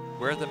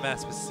 Wear the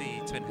mask with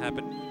C to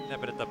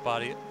inhabit the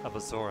body of a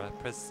Zora.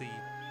 Press C.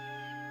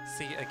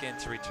 C again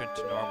to return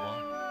to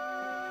normal.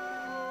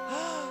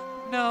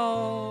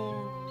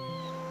 No!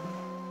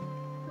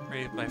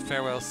 Read my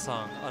farewell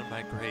song on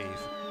my grave.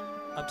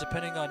 I'm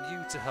depending on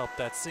you to help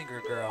that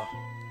singer girl.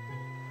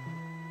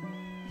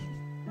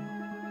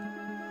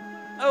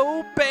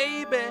 Oh,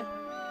 baby!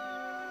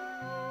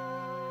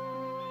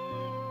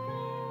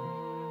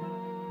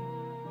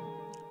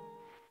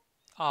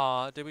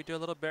 Aw, did we do a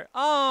little bear?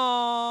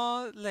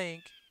 Aw,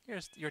 Link.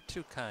 You're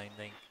too kind,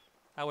 Link.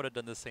 I would have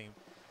done the same.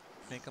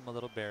 Make him a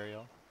little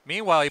burial.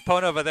 Meanwhile,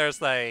 Epona over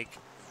there's like,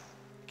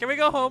 can we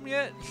go home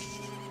yet?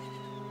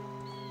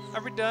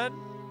 Are we done?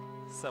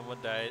 Someone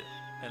died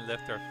and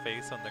left their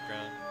face on the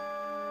ground.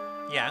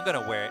 Yeah, I'm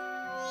gonna wear it.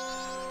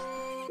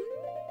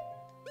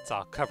 It's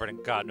all covered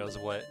in God knows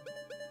what.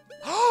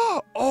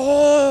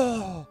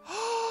 Oh!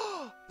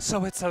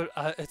 So it's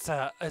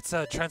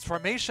a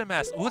transformation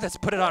mask. Ooh, let's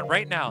put it on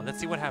right now. Let's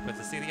see what happens.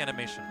 Let's see the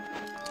animation.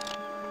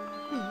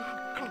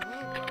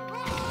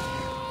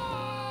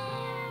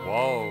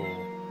 Whoa.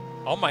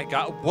 Oh my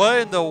God. What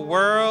in the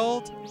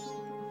world?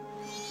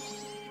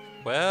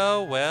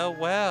 Well, well,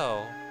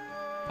 well.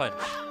 Punch.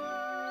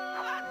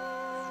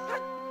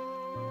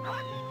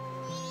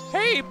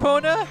 Hey,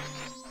 Epona!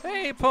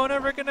 Hey, Epona,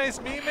 recognize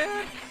me,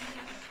 man?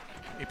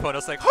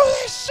 Epona's like,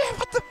 holy shit,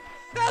 what the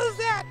hell is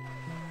that?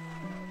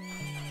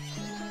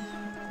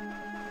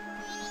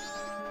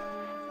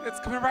 It's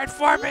coming right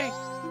for me!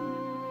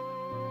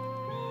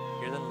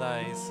 Hear the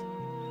lies.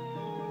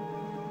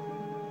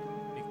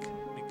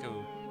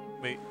 Mikau.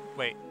 Wait.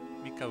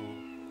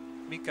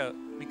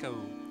 Mikau.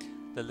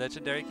 The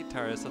legendary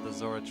guitarist of the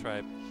Zora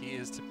tribe. He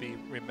is to be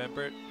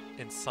remembered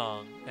in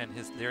song, and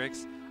his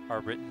lyrics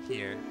are written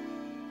here.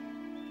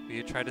 Will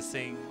you try to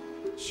sing?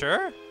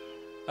 Sure.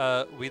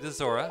 We the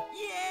Zora.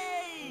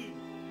 Yay!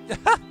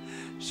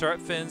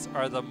 Short fins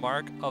are the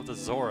mark of the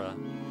Zora.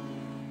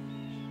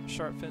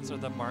 Short fins are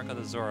the mark of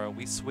the Zora.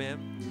 We swim,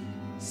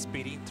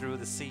 speeding through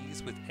the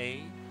seas with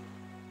A.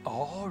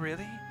 Oh,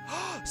 really?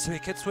 So he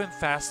can swim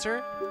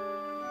faster?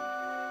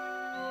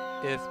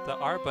 If the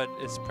R button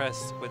is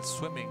pressed when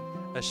swimming,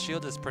 a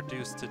shield is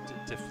produced to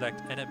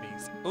deflect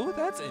enemies. Oh,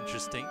 that's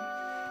interesting.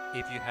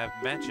 If you have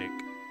magic,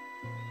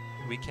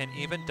 we can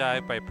even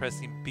dive by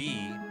pressing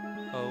B.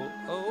 Oh,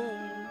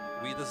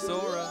 we the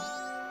Zora.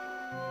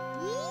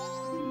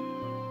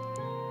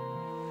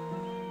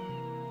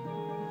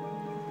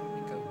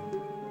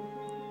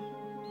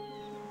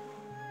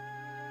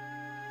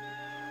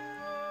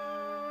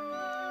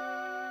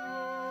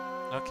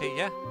 Okay,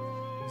 yeah.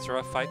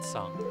 Zora fight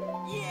song.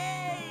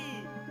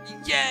 Yay!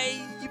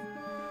 Yay!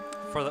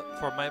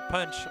 For my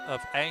punch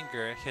of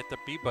anger, hit the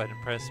B button,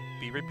 press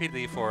B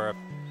repeatedly for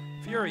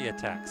fury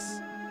attacks.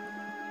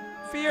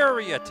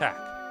 Fury attack!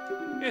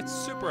 It's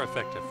super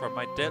effective. For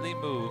my deadly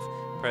move,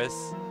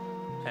 press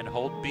and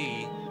hold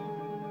B.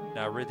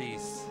 Now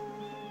release.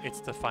 It's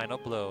the final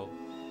blow.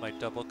 My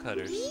double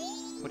cutters.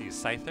 What are you,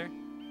 Scyther?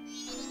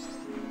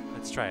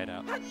 Let's try it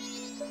out.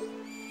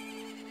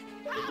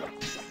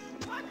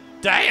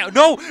 Damn!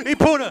 No!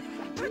 Epona!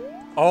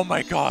 Oh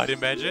my god,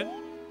 imagine.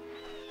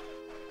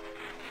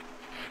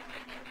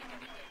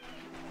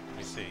 Let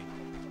me see.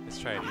 Let's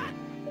try it here.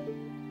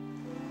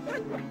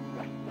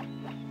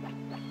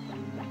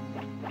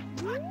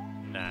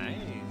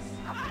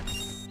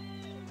 Nice.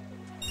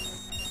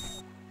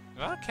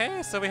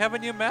 Okay, so we have a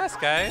new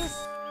mask, guys.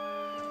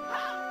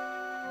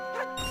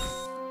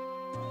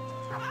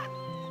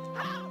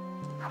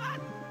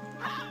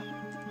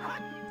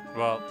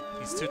 Well,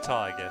 he's too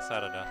tall, I guess. I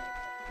don't know.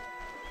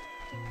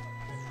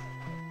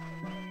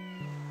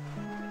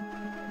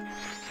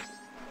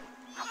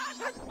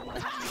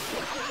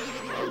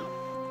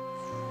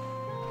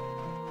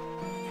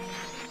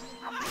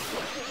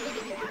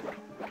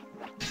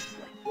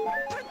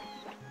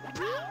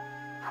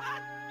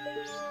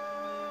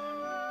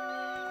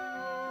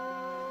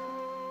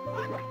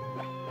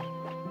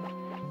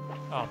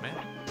 Oh, man.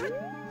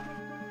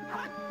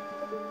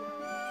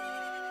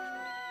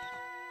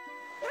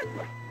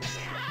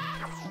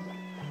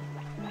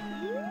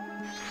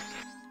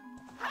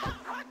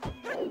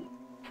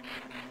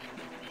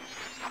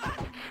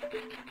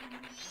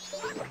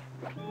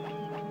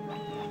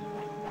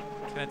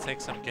 Gonna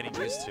take some getting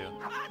used to.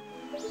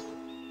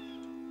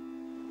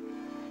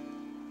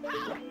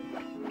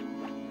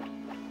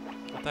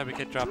 I thought we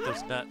could drop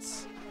those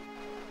nuts.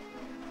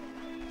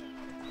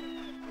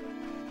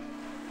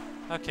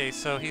 Okay,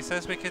 so he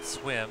says we could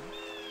swim.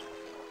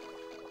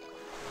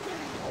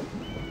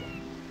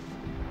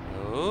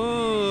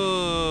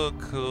 Ooh,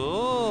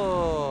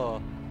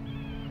 cool.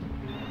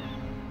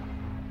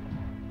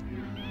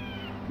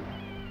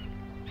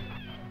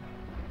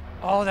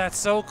 Oh, that's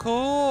so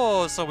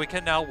cool. So we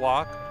can now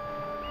walk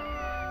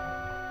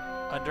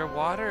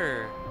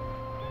underwater.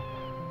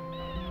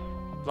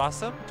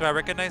 Blossom? Do I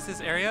recognize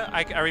this area?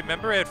 I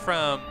remember it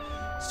from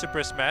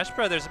Super Smash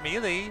Brothers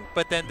Melee,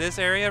 but then this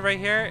area right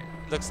here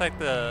looks like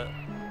the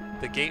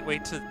gateway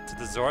to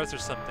the Zoras or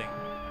something.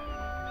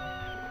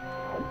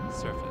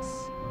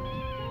 Surface.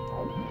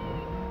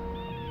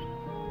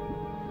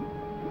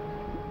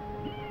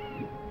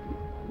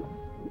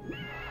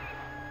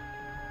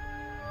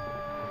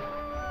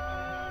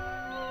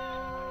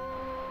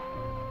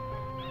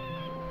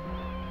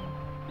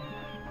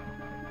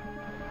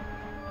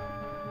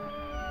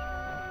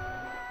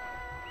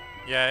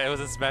 Yeah, it was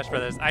in Smash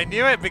Brothers. I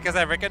knew it because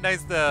I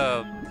recognized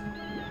the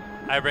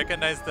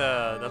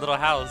little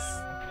house.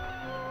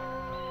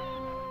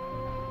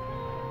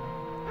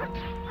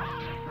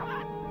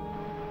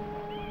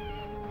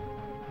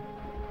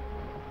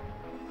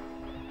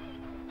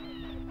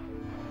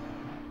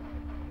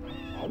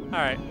 All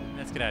right,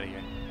 let's get out of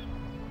here.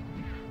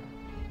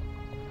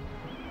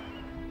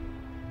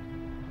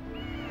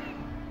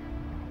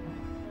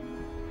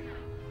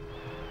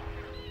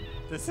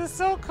 This is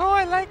so cool.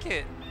 I like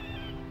it.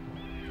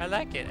 I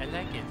like it. I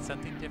like it.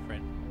 Something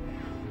different.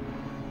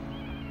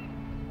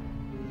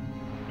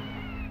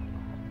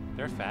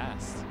 They're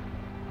fast.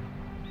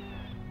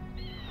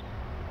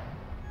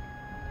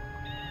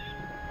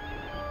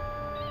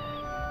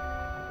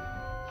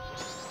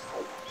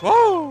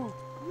 Whoa!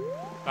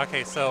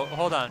 Okay, so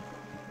hold on.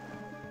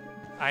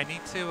 I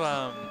need to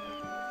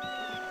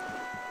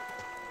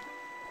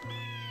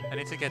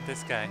get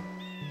this guy.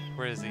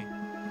 Where is he?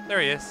 There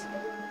he is.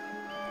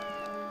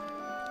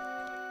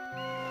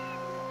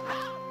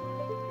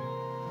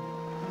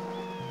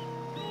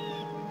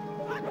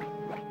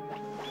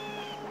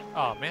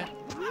 Oh man.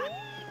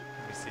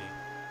 Let me see.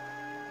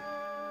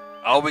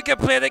 Oh, we can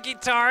play the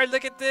guitar.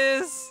 Look at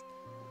this.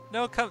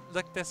 No, come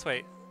look this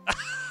way.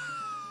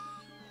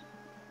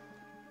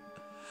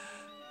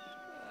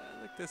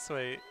 Look this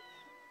way.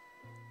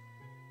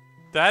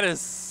 That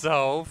is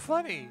so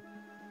funny.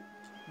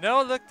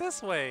 No, look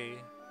this way.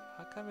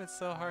 How come it's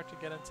so hard to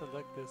get him to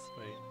look this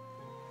way?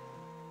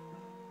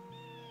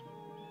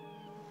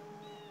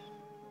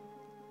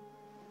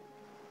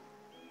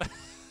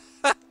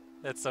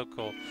 That's so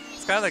cool.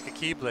 It's kind of like a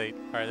keyblade.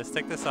 All right, let's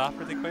take this off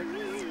really quick.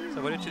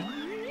 So what did you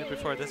do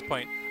before this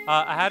point?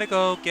 I had to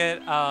go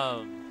get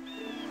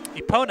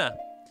Epona.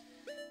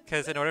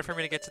 Because in order for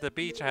me to get to the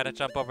beach, I had to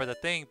jump over the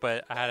thing,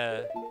 but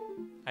I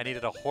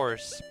needed a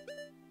horse.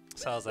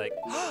 So I was like,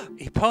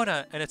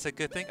 Epona! And it's a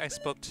good thing I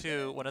spoke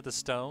to one of the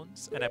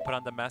stones and I put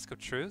on the Mask of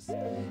Truth.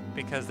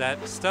 Because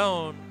that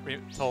stone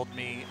told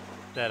me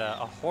that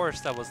a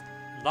horse that was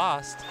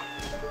lost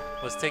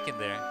was taken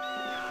there.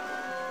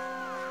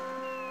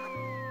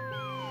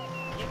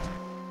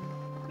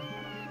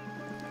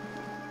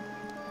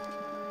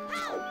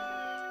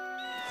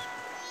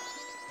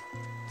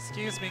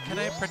 Excuse me, can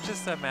I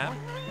purchase a map?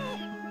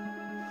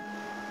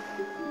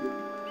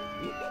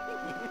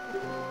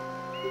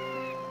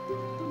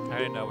 I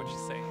didn't know what you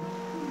say.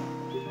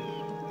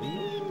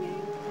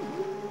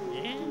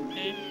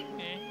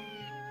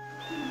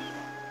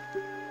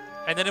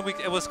 And then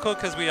it was cool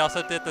because we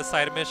also did the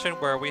side mission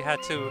where we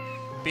had to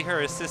be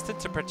her assistant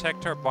to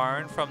protect her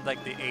barn from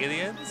like the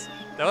aliens.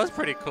 That was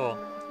pretty cool.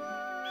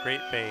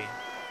 Great Bay,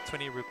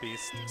 20 rupees.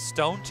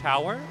 Stone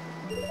Tower?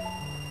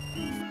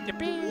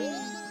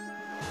 Yippee!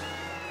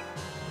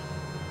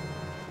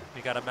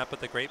 You got a map of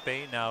the Great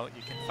Bay, now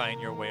you can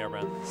find your way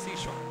around the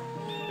seashore.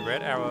 The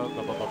red arrow,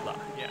 blah blah blah blah.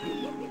 Yeah.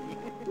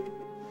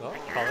 Well,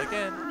 call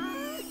again.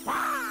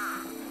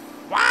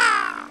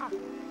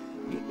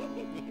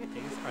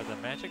 These are the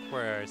magic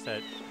words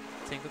that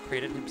Tingle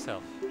created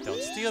himself.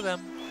 Don't steal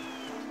them.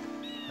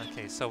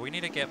 Okay, so we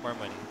need to get more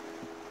money.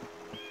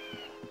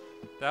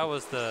 That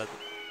was the...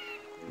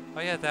 Oh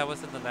yeah, that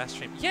was in the last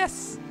stream.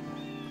 Yes!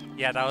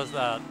 Yeah, that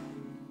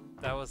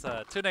was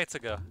 2 nights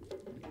ago.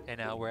 And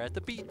now we're at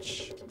the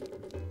beach.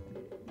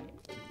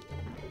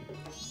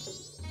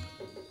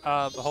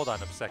 Hold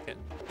on a second.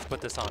 Let's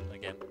put this on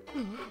again.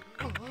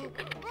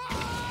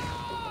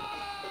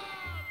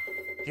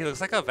 He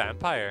looks like a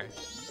vampire.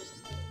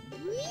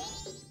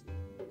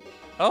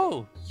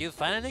 Oh, you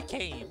finally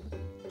came.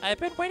 I've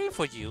been waiting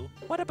for you.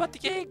 What about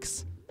the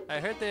eggs? I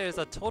heard there's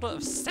a total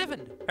of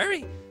 7.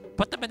 Hurry!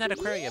 Put them in that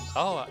aquarium.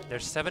 Oh,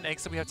 there's 7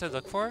 eggs that we have to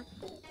look for?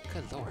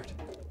 Good lord.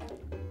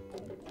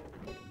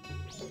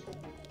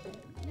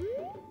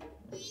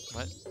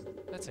 What?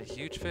 That's a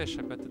huge fish.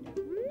 I bet the...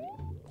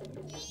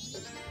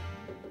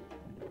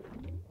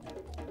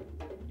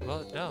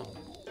 Well, no.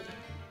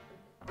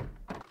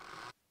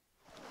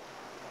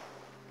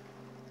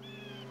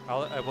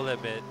 I will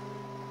admit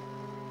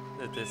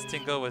that this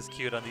Tingle was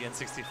cute on the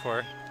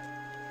N64.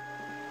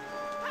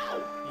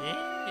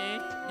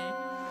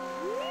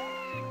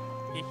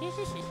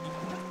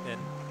 In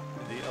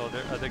the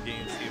other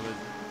games, he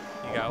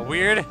got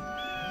weird.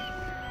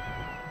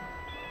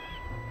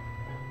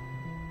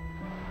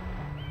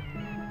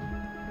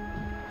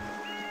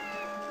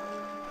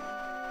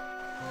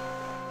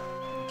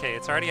 Okay,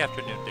 it's already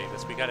afternoon,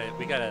 Davis. We gotta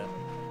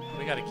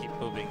keep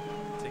moving.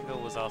 Tingle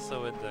was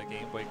also in the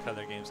Game Boy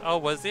Color games. Oh,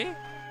 was he?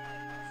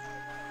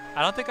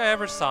 I don't think I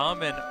ever saw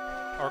him in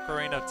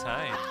Ocarina of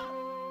Time.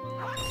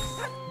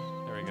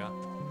 There we go.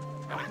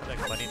 Gotta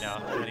collect money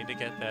now. I need to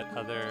get that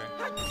other...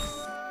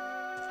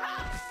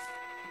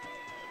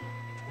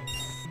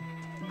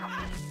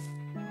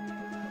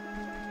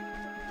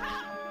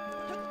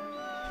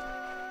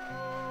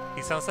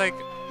 He sounds like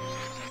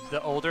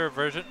the older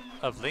version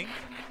of Link,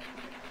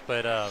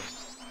 but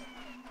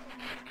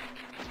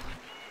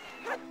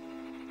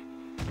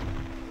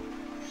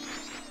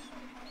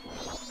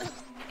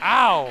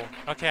ow!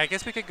 Okay, I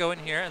guess we could go in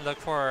here and look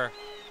for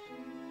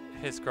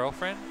his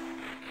girlfriend,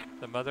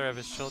 the mother of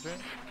his children.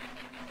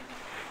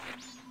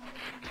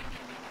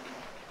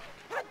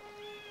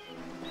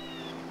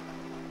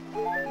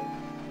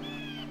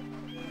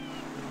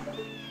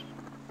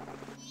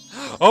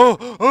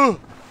 Oh! Oh!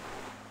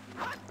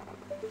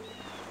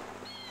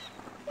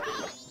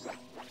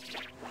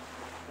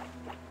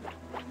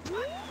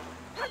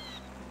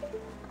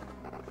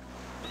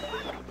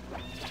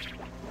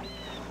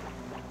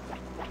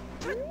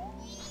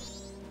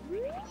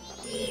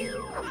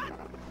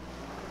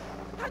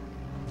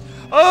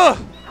 Oh!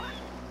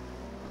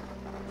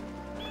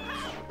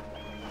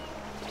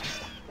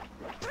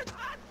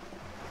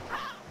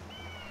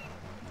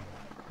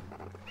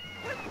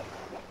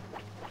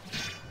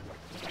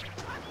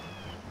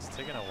 It's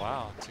taking a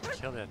while to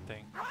kill that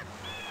thing.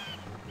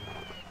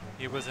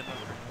 He was in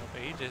of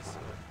ages,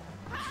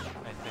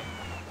 I think.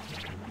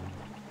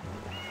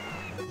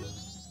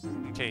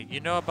 Okay, you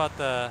know about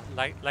the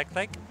like,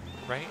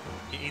 right?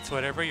 He eats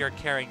whatever you're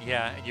carrying,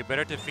 yeah, and you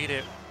better defeat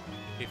it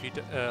if you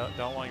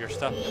don't want your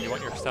stuff. You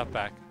want your stuff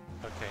back.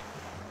 Okay.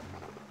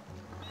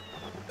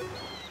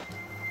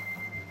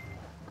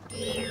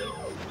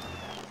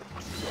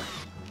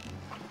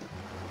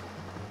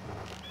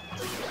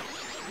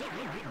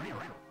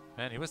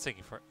 Man, he was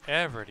taking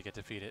forever to get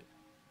defeated.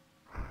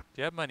 Do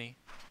you have money?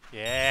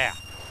 Yeah.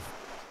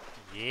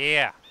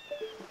 Yeah.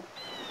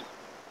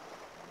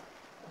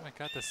 Oh my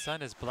god, the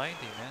sun is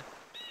blinding, man.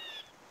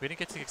 We didn't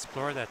get to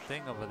explore that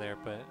thing over there,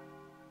 but...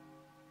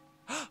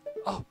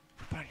 Oh!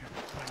 Put on your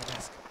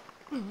mask.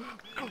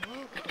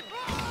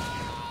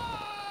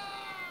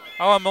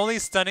 Oh, I'm only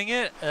stunning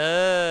it?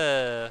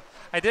 I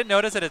did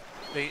notice that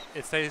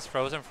it stays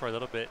frozen for a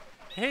little bit.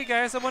 Hey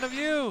guys, I'm one of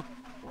you!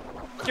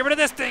 Get rid of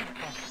this thing!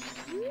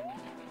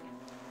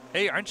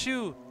 Hey, aren't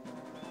you...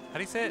 How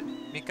do you say it?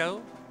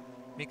 Mikau?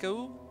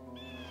 Mikau?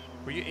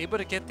 Were you able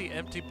to get the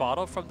empty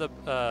bottle from the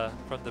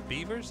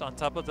beavers on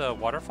top of the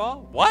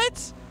waterfall?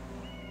 What?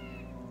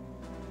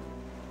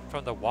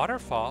 From the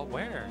waterfall?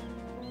 Where?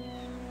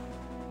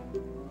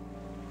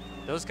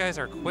 Those guys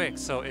are quick,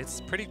 so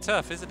it's pretty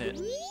tough, isn't it?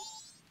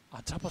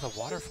 On top of the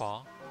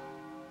waterfall?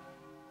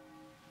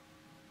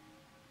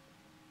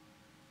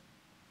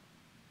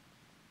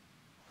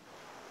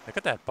 Look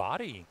at that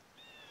body.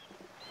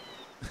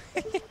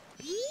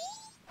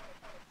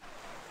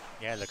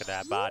 Yeah, look at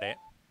that body.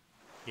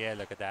 Yeah,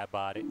 look at that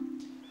body.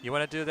 You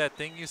want to do that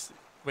thing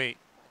wait.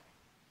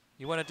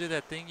 You want to do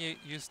that thing you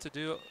used to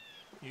do?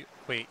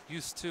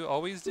 Used to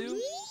always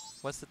do?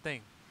 What's the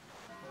thing?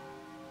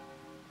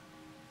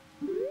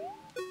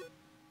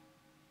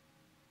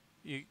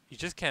 You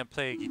just can't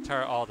play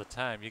guitar all the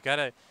time. You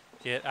gotta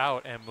get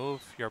out and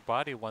move your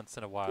body once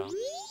in a while.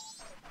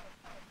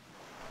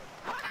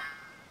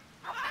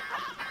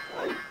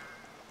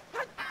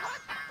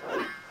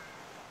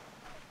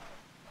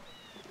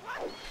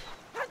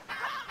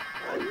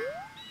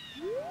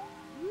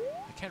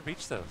 I can't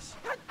reach those.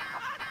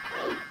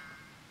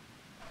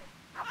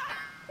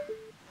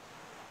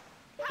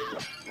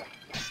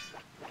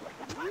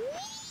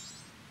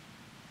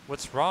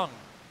 What's wrong?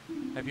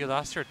 Have you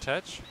lost your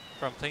touch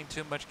from playing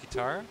too much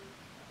guitar?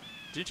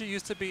 Did you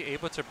used to be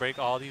able to break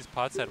all these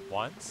pots at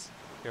once?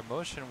 Your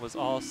motion was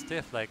all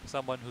stiff like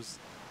someone who's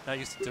not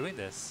used to doing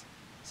this.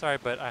 Sorry,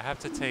 but I have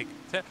to take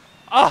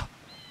but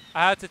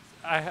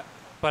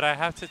I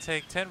have to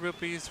take 10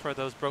 rupees for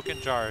those broken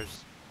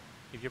jars.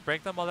 If you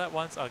break them all at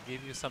once, I'll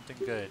give you something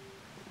good.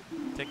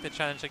 Take the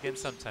challenge again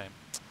sometime.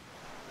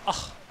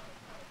 Oh.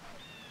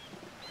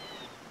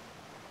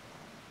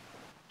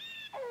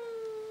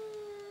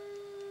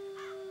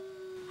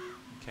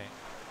 Okay.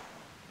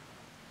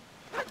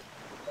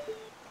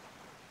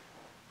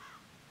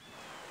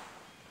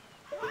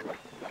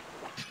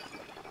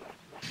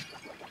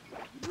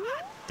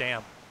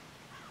 Damn.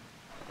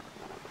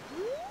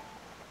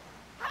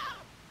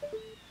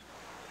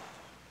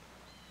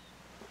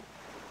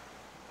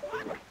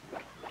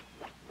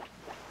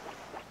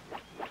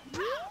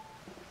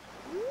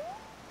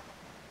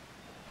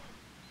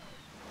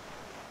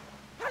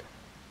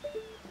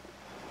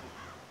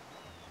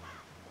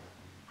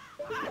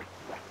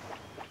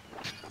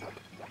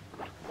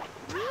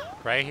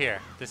 Right here.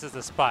 This is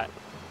the spot.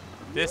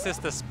 This is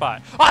the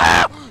spot.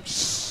 Ah!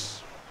 Shh!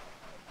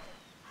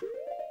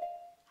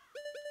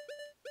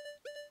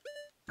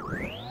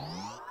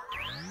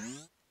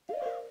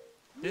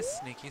 This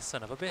sneaky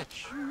son of a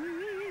bitch.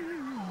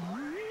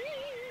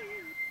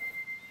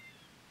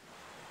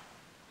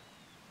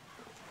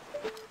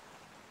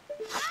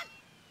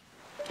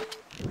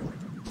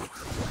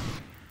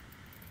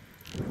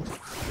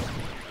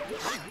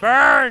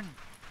 Burn!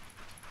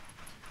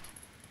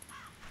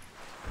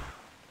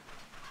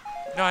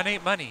 No, I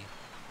need money.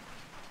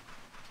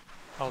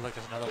 Oh, look,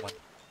 there's another one.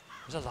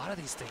 There's a lot of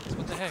these things.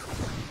 What the heck?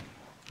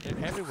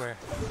 They're everywhere.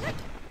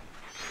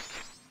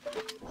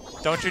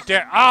 Don't you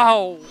dare!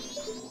 Ow!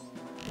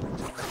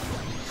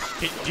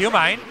 Do you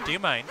mind? Do you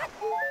mind?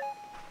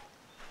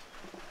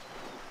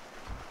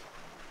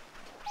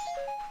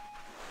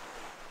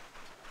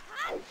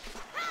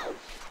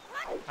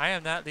 I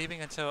am not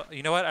leaving until...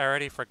 You know what? I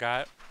already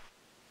forgot.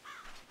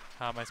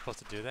 How am I supposed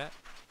to do that?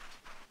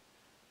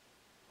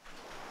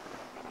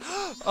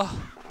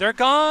 Oh, they're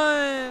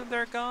gone!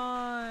 They're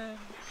gone!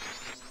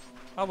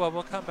 Oh, well,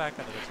 we'll come back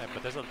another time.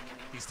 But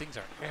these things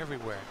are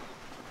everywhere.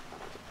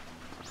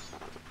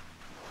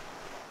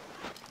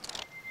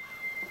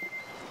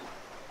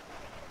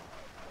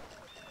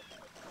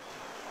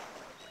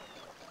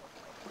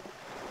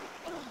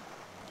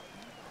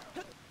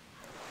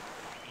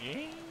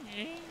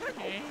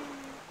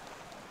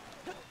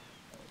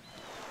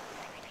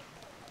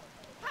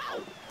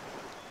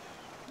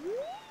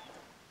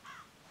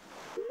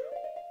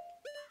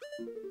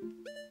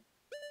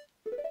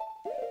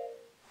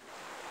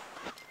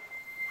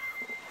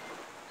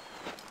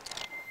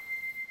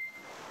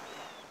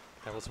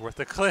 That was worth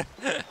a clip.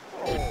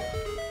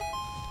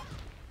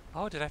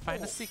 Oh, did I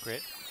find a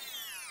secret?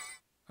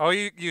 Oh,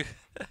 you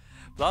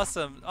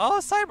Blossom. Oh,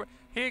 Cyber.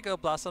 Here you go,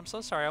 Blossom.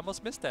 So sorry, I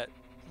almost missed that.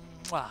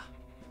 Mwah.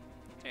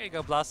 There you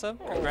go, Blossom.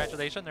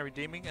 Congratulations on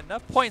redeeming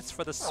enough points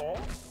for the Cyber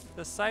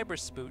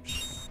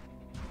Spooch.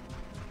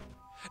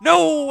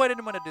 No, I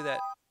didn't want to do that.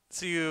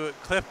 So you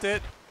clipped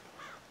it.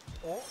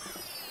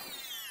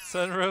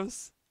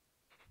 Sunrose.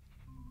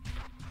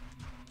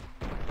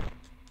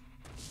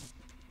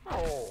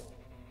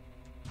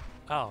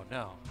 Oh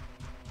no.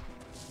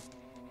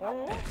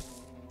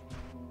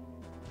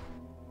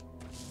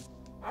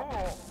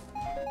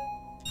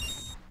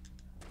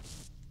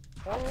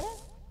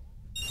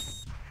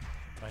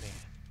 Money.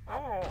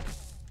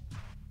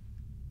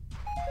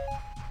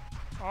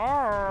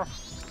 Oh,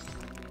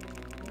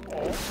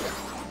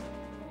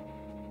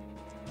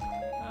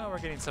 we're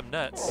getting some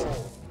nuts.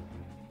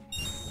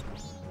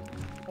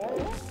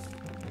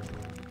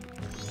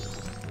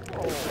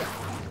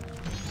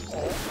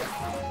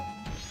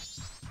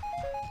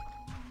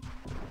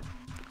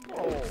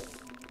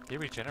 They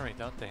regenerate,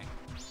 don't they?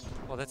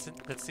 Well, let's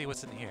see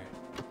what's in here.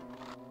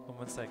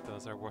 Moments like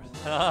those are worth.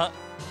 Oh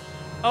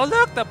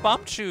look, the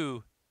bomb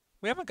chew.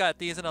 We haven't got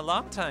these in a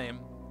long time.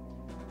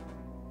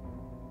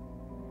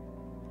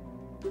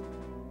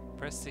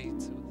 Press C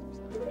to...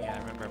 Yeah, I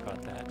remember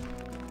about that.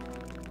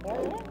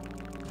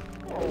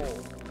 I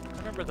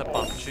remember the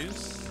bomb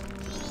chews.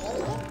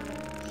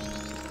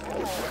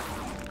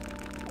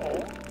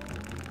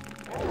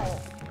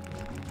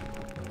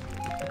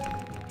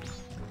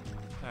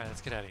 Alright,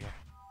 let's get out of here.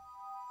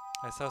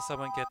 I saw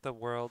someone get the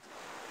world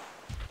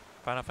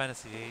Final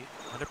Fantasy VIII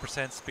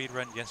 100%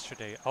 speedrun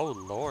yesterday. Oh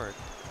lord.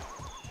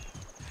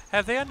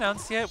 Have they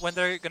announced yet when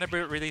they're gonna be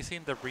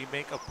releasing the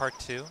remake of Part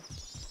 2?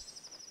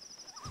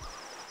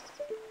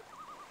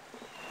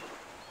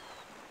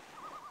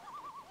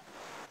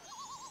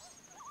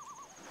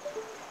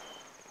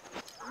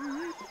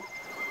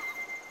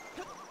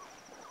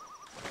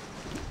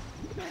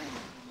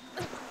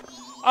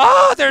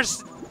 Oh,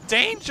 there's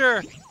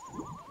danger!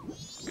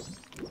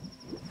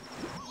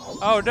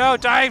 Oh no,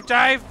 dive,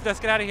 dive!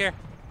 Let's get out of here.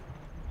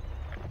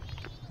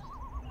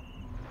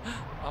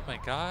 Oh my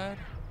god.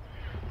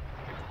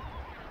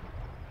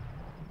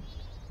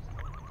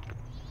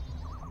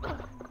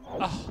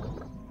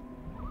 Oh,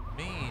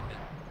 mean.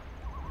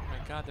 Oh my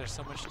god, there's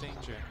so much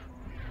danger.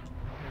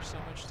 There's so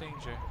much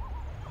danger.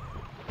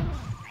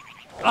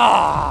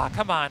 Ah, oh,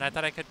 come on, I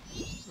thought I could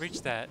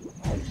reach that.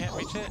 Can't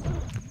reach it?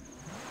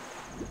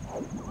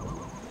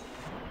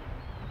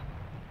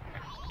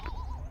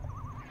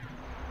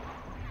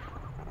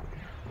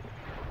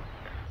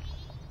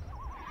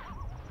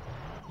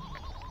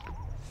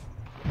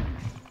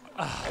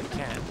 Ah, I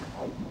can't.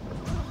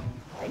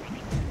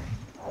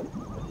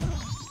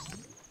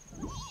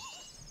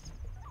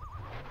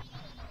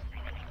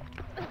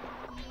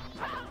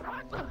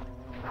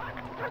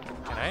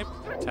 Can I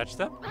touch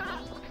them?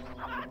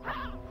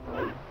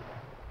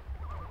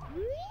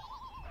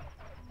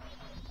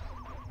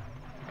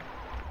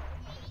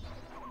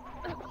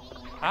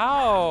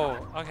 Ow!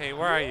 Okay,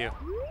 where are you?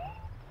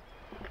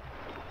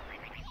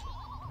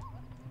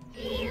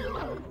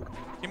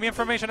 Give me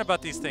information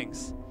about these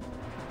things.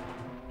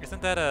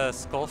 Isn't that a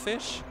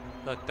skullfish?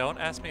 Look, don't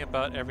ask me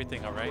about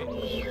everything, alright?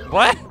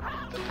 What?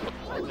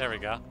 There we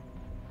go.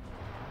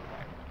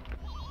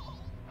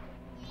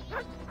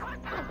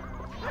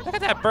 Look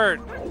at that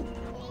bird!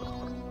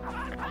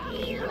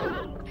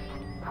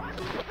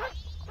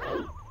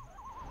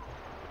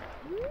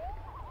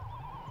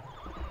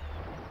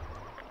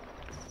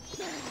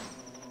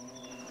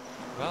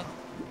 Well,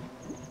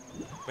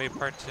 wait,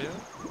 Part 2?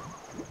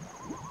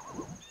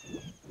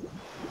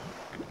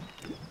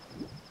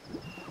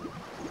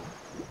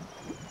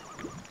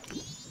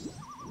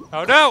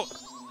 Oh no!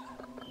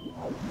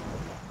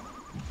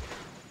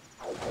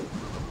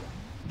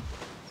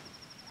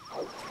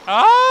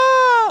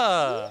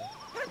 Ah!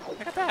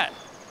 Look at that!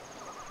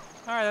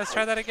 Alright, let's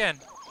try that again.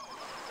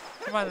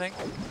 Come on, Link.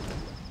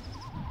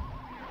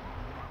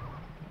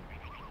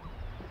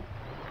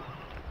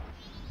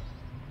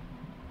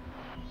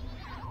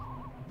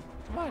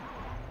 Come on.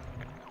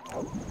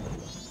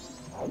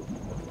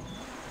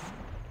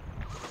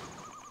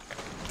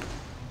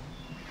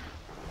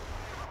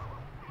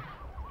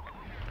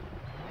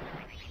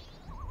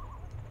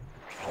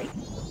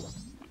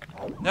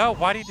 No,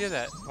 why do you do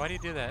that? Why do you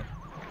do that?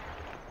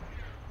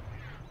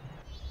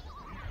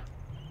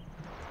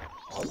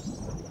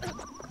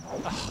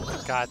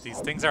 Oh god, these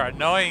things are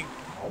annoying!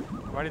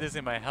 I'm already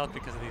losing my health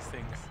because of these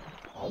things.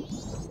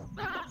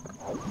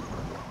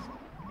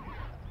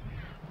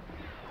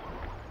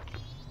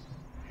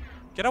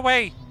 Get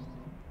away!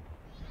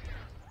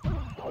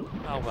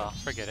 Oh well,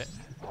 forget it.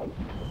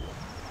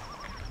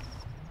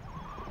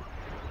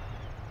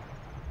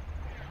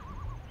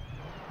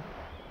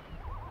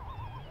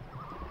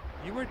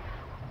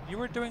 You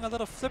were doing a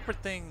little flipper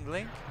thing,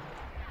 Link.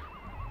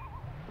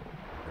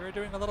 You were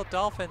doing a little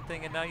dolphin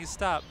thing and now you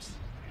stopped.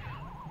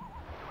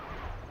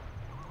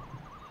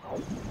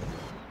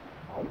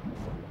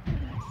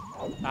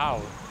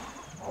 Ow.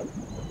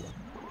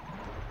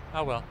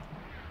 Oh well.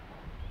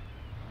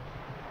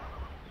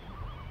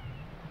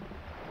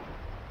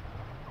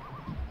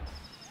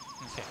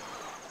 Okay.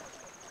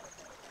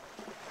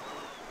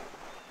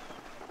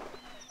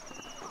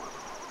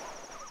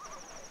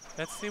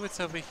 Let's see what's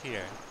over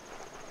here.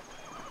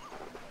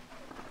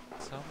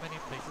 So many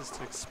places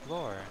to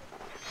explore.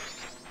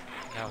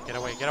 No, get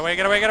away, get away,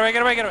 get away, get away,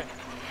 get away, get away!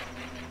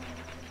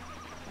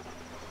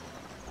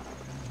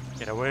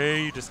 Get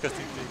away, you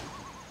disgusting thing.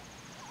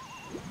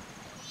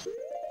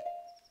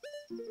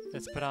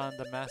 Let's put on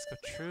the mask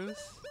of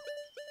truth.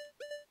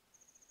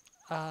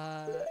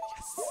 Yes.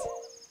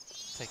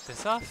 Take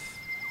this off.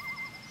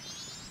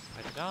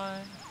 Put it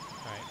on.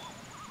 Alright.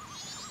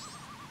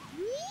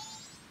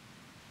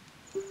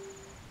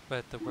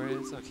 But the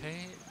words,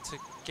 okay, to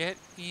get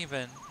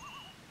even.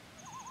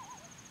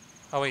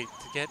 Oh wait,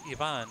 to get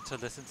Ivan to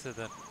listen to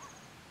the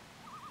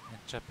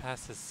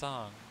Japas's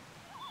song.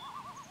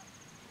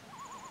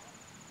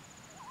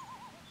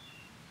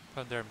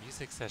 From their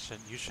music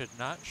session, you should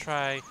not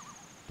try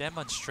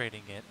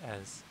demonstrating it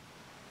as...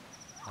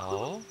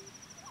 Oh?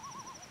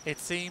 It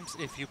seems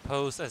if you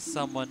pose as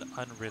someone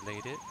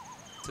unrelated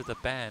to the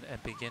band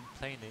and begin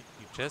playing it,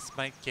 you just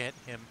might get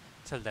him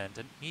to lend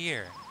an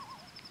ear.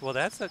 Well,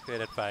 that's a good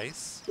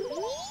advice.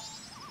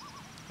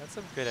 That's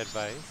some good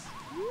advice.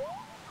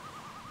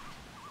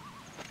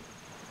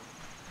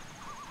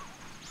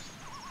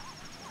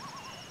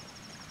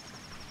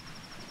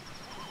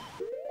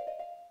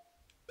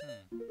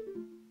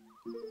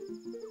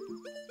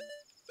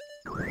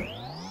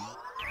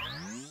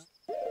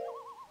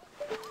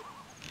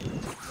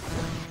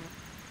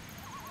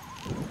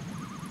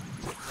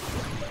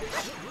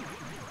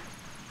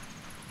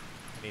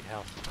 I need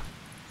help.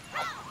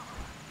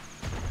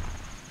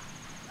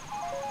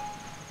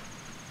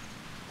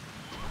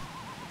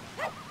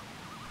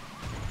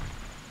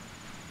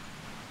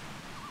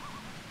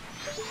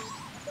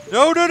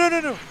 No, no, no, no,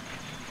 no!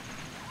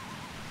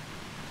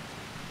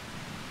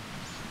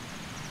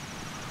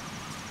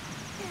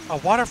 A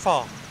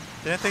waterfall!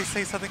 Didn't they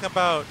say something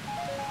about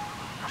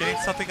getting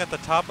something at the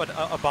top,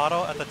 a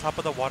bottle at the top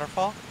of the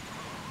waterfall?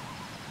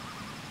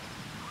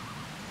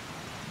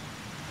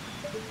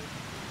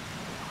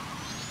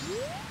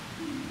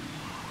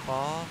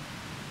 Fall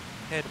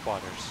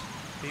headwaters.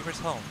 Beaver's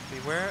home.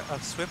 Beware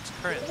of swift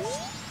currents.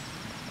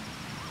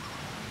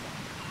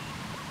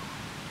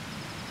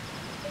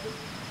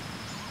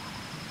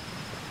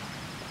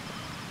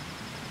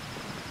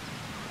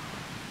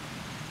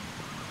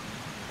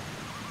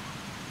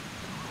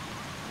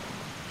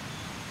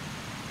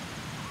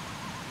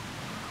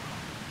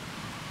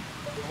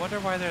 I wonder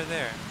why they're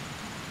there.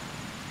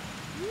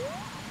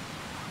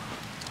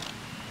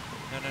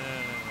 No, no, no, no,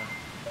 no, no.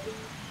 I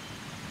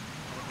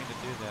didn't mean to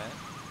do that.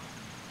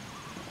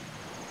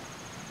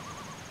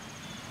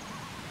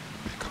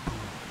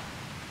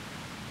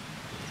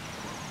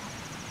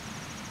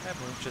 That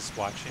moon's just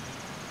watching.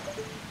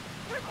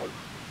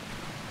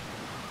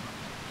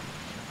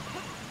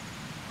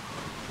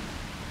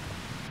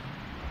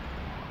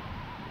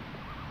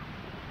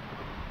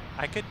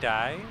 I could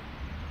die.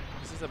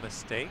 This is a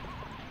mistake.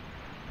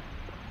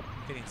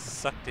 I'm getting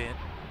sucked in.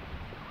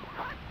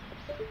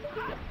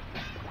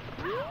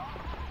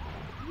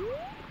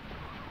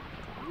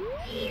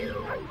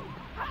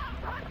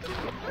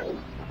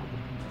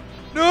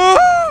 No!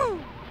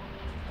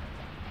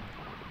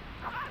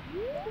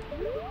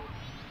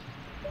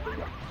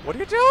 What are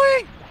you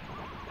doing?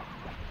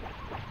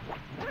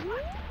 I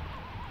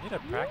need to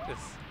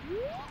practice.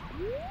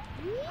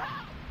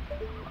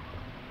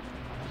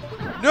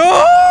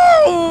 No!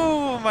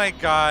 Oh my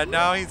god,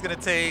 now he's gonna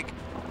take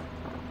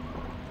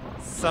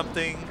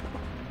something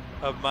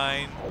of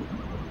mine.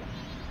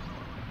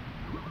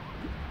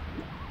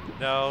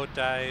 No,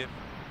 dive.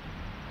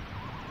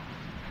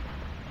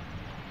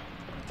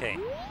 Okay.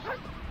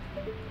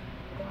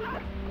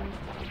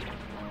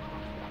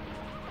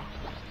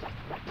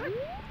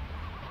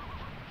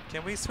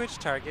 Can we switch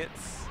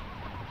targets?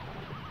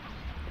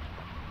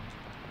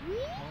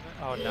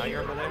 Oh, now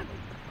you're over there?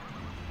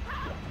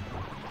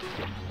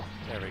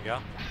 There we go.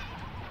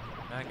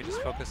 Now I can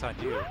just focus on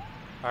you.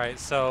 Alright,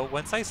 so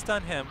once I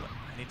stun him,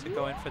 I need to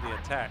go in for the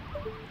attack.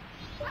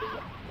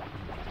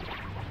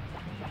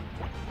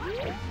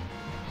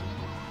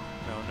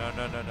 No, no,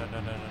 no, no, no,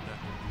 no, no, no, no.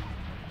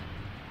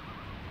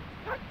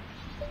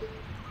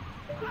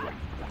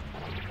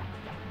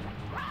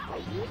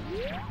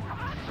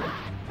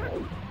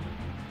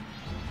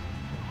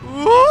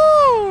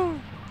 Woo!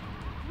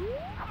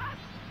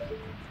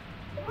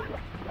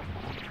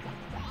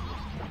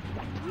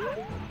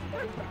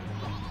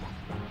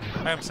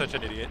 I am such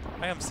an idiot.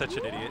 I am such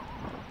an idiot.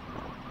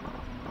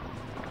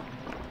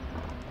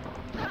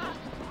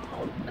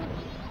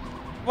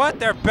 What?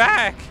 They're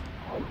back!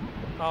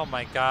 Oh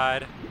my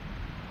god.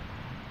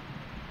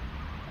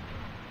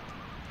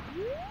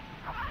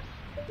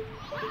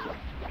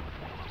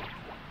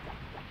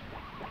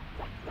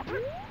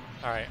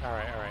 Alright,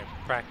 alright, alright.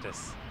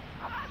 Practice.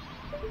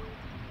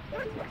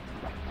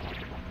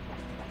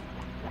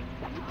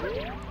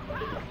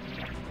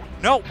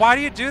 No, why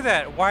do you do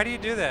that? Why do you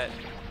do that?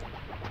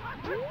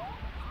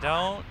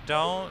 Don't.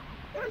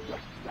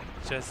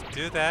 Just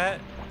do that.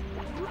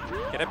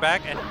 Get it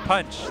back and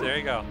punch. There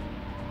you go.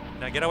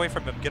 Now get away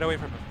from him. Get away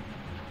from him.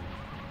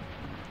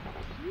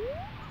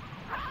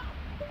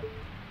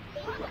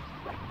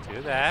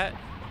 Do that.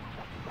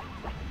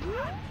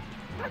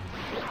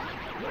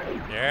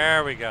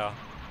 There we go.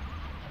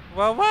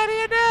 Well, what do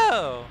you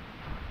do?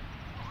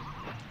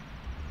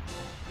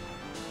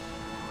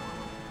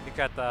 You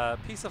got the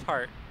piece of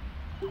heart.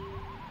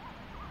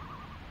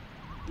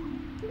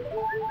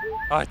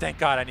 Oh, thank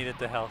God I needed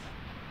the health.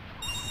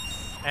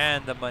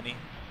 And the money.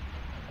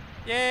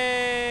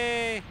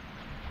 Yay!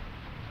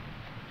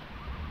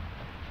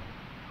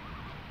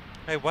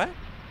 Hey, what?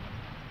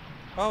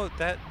 Oh,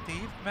 that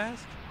thief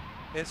mask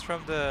is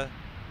from the...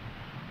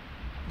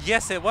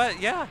 Yes, it was.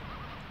 Yeah.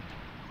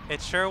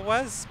 It sure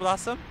was,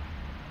 Blossom.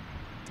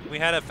 We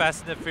had a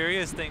Fast and the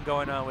Furious thing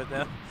going on with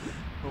them.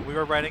 When we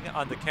were riding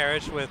on the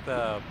carriage with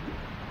her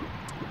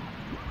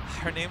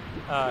name,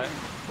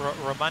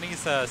 Romani's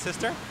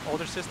sister,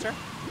 older sister.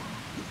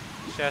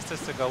 She asked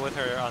us to go with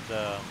her on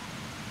the...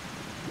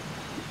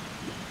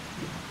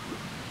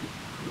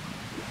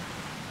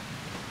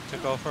 to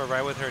go for a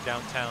ride with her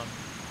downtown.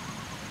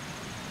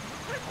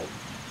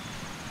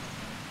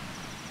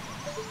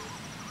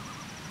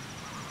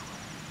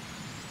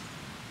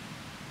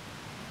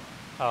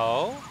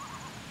 Oh?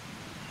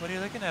 What are you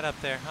looking at up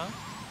there, huh?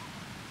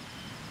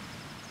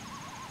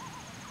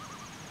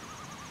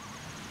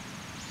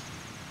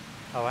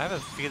 Oh, I have a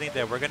feeling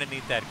that we're gonna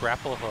need that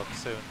grapple hook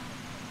soon.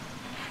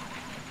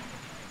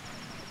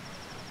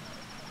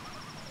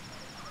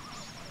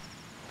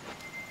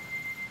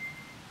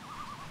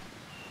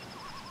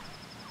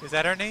 Is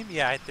that her name?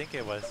 Yeah, I think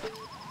it was.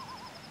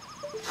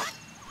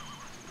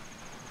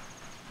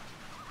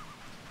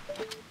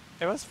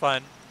 It was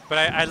fun, but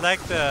I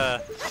liked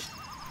the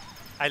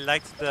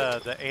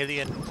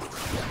alien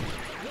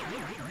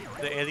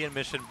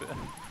mission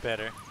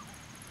better.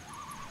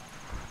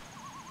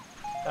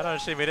 I don't know,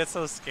 she made it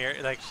so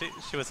scary. Like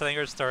she was telling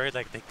her story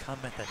like they come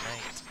at the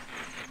night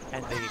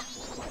and they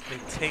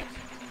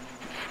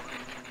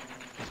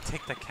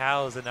take the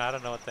cows and I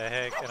don't know what the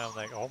heck, and I'm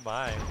like, oh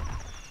my.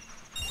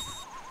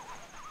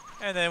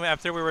 And then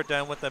after we were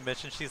done with the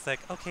mission, she's like,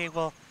 okay,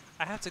 well,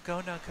 I have to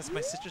go now because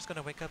my sister's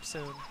gonna wake up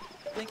soon.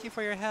 Thank you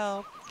for your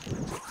help.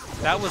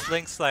 That was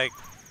Link's like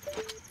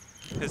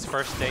his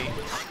first date.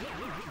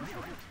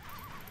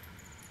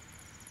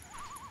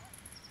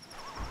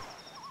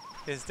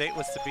 His date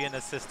was to be an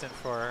assistant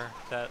for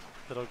that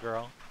little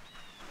girl.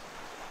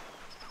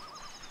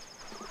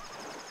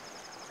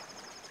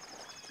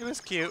 It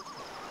was cute.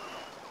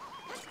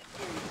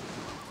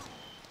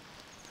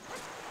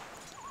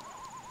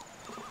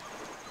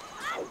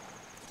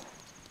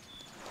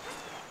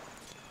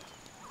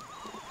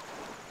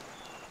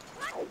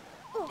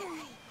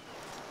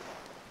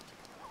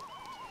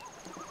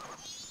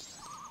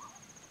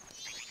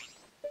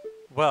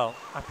 Well,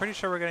 I'm pretty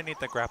sure we're gonna need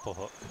the grapple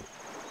hook.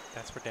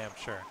 That's for damn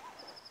sure.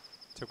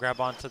 To grab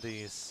onto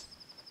these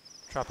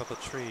tropical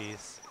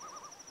trees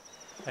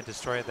and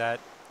destroy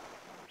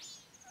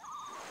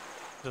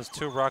those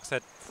two rocks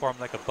that form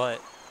like a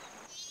butt.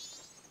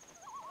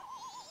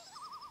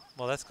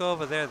 Well, let's go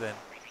over there then.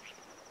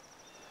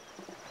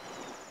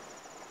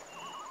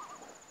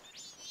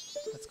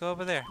 Let's go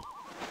over there.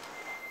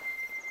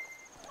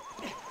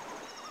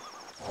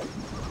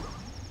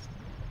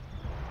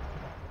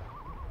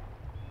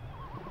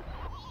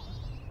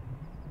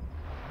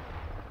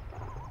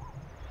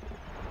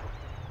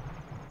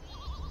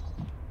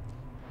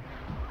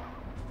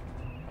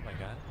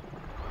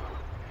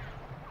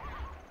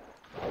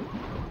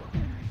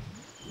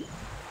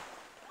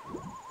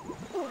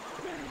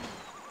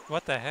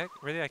 What the heck?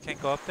 Really? I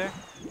can't go up there?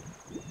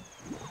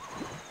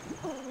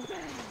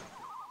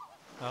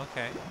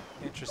 Okay.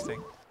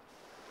 Interesting.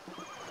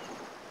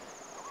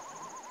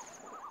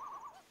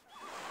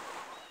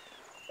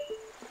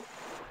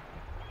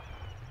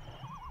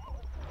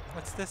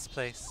 What's this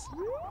place?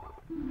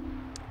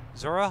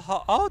 Zora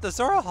Hall. Oh, the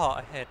Zora Hall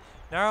ahead.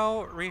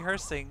 Now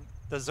rehearsing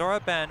the Zora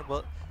band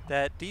will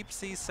that deep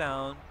sea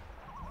sound.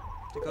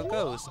 Go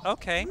goes.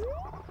 Okay.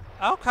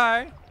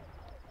 Okay.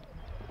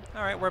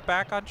 All right, we're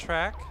back on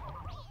track.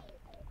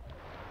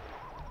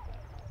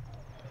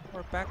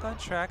 We're back on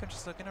track. I'm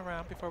just looking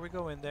around before we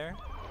go in there.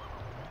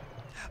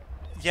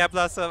 Yeah,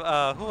 Blossom.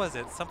 Who was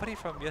it? Somebody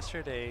from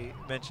yesterday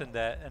mentioned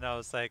that, and I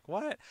was like,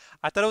 "What?"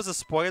 I thought it was a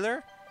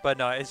spoiler, but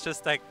no, it's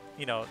just like,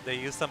 you know, they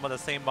use some of the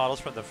same models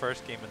from the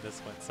first game in this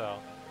one. So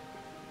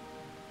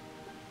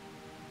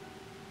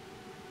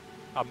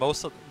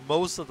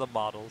most of the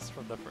models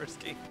from the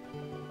first game.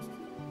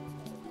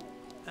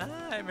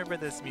 I remember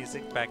this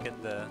music back in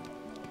the.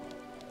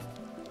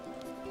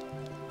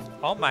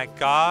 Oh my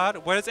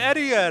God! Where's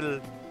Ariel?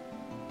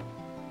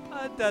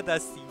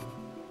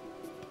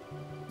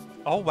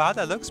 Oh wow,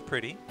 that looks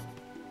pretty.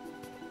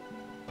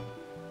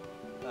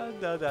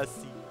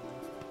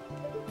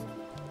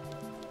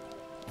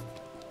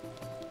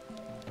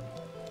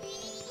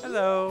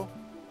 Hello.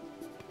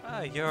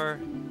 Ah, you're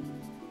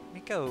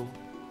Mikau.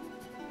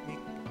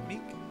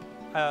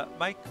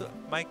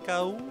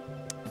 Mikau.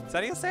 Is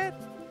that how you say it?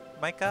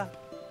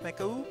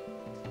 Mikau.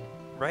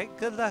 Right?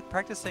 Good luck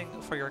practicing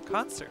for your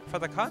concert. For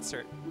the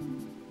concert.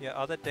 Yeah,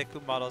 all the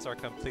Deku models are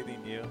completely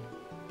new.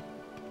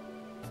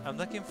 I'm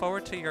looking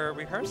forward to your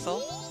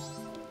rehearsal.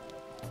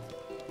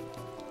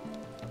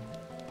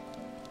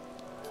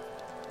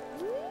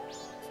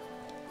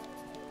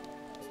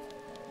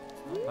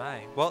 Oh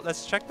my. Well,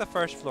 let's check the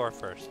first floor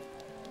first.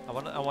 I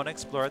wanna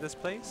explore this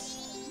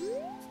place.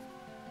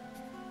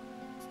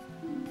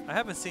 I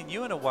haven't seen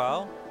you in a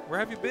while. Where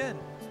have you been?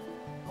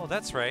 Oh,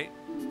 that's right.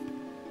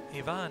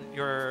 Ivan,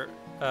 your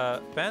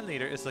band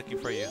leader is looking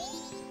for you.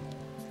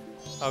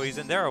 Oh, he's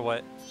in there or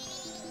what?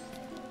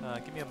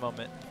 Give me a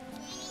moment.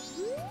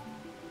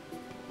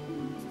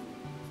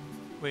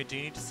 Wait, do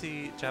you need to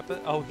see Jappa?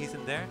 Oh, he's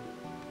in there?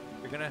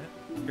 You're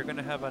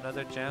gonna have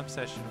another jam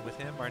session with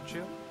him, aren't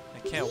you? I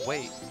can't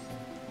wait.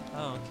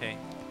 Oh, okay.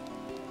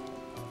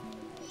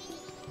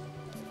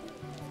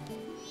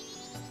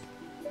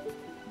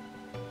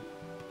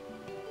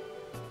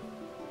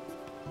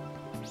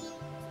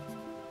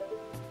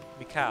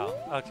 Mikau,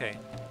 okay.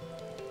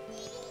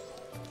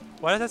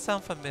 Why does that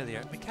sound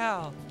familiar?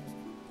 Mikau!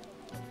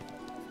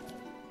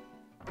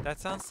 That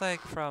sounds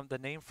like from the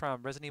name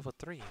from Resident Evil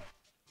 3.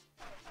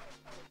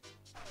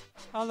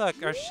 Oh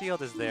look, our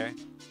shield is there.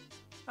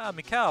 Ah,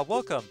 Mikau,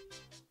 welcome!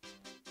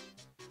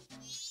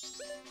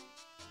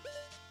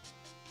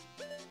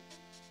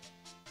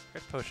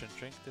 Red potion,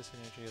 drink this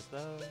energy is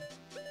low.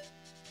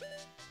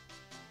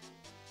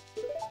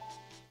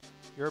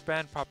 Your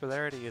band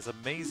popularity is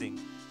amazing.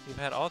 You've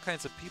had all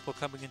kinds of people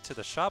coming into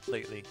the shop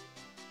lately.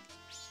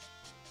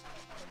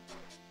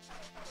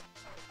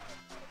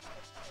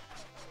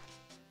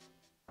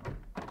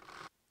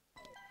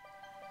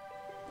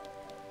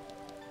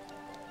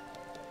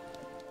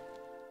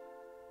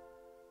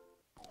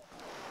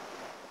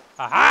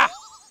 Aha!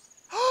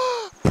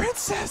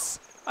 Princess!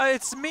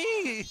 It's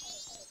me!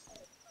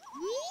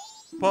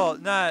 Well,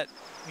 not,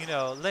 you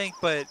know, Link,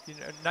 but you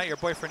know, not your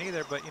boyfriend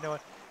either, but you know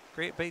what?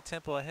 Great Bay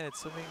Temple ahead.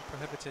 Swimming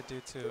prohibited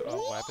due to... Oh,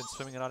 well, I've been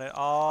swimming on it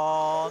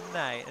all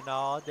night and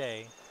all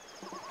day.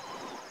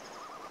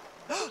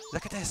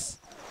 Look at this!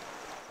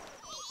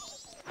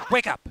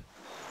 Wake up!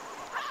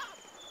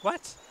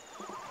 What?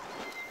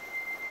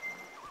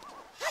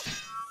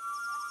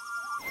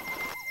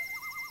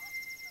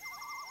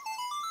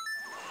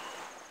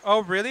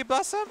 Oh, really,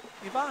 Blossom?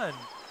 Ivan?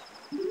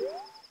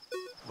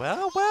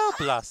 Well, well,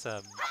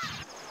 Blossom.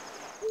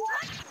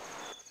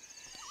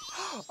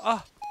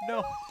 Oh,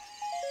 no.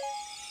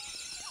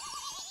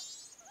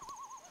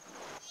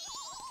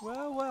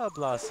 Well, well,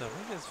 Blossom.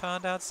 We just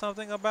found out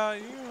something about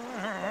you.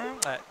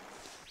 Can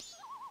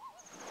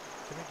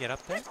we get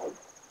up there? Can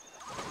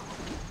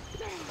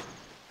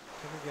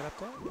we get up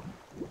there?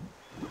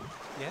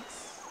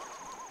 Yes?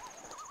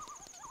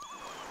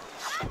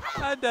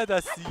 Under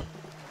the sea.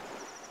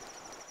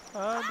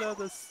 Under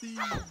the sea.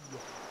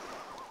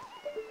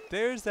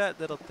 There's that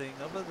little thing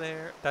over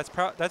there. That's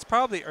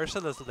probably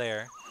Ursula's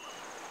lair.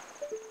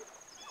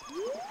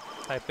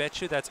 I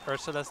bet you that's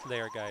Ursula's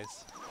lair,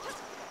 guys.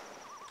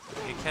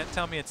 You can't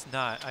tell me it's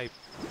not. I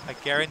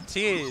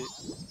guarantee it.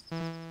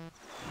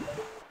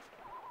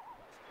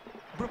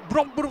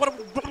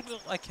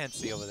 I can't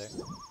see over there.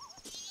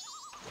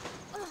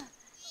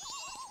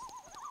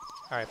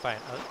 Alright,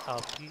 fine.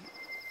 I'll be...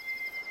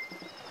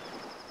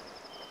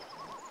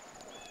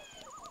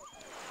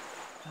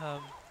 I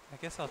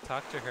guess I'll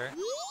talk to her.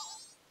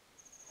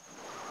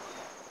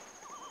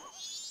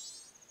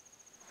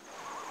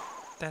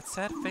 That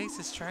sad face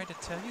is trying to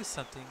tell you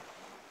something.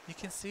 You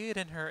can see it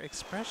in her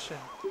expression.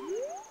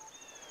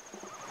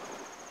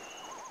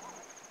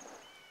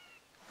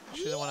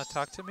 She doesn't want to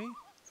talk to me?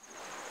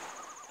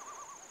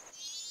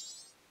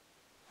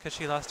 Because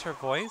she lost her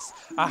voice?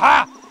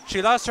 Aha!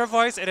 She lost her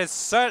voice. It is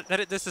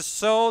this is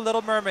so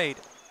Little Mermaid.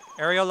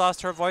 Ariel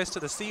lost her voice to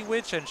the Sea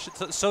Witch, and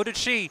so did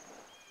she.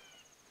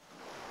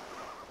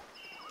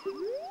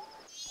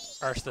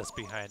 Ursula's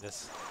behind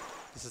us.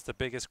 This is the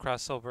biggest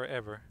crossover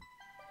ever.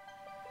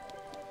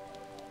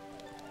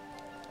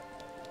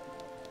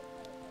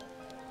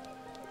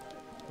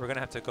 We're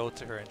gonna have to go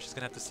to her and she's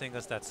gonna have to sing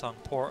us that song,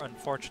 Poor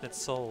Unfortunate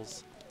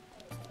Souls.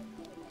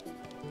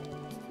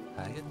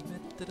 I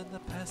admit that in the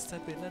past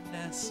I've been a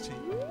nasty.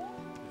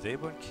 They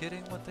weren't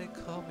kidding when they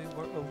called me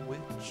were a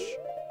witch.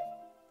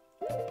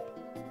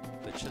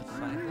 But you'll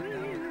find that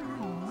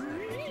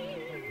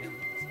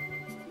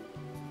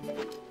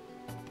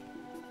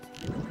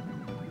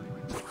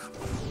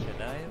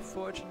and I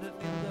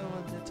unfortunately know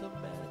a little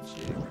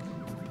magic.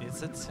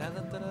 It's a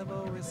talent that I've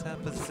always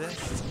had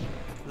possessed.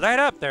 Light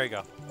up! There you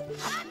go.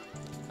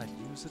 I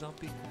use it on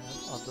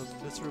behalf of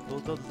the miserable,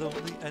 the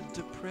lonely, and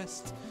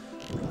depressed.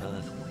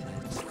 Pathetic.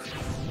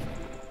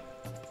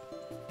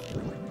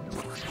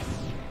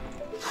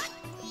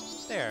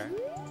 There.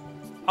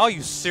 Oh,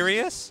 you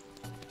serious?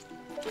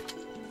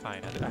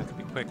 Fine, I have to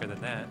be quicker than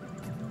that.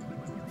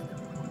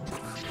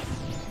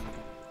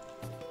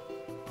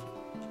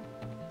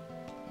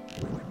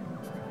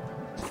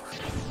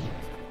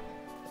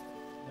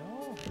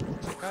 No.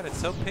 Oh my god, it's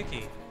so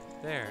picky.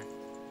 There.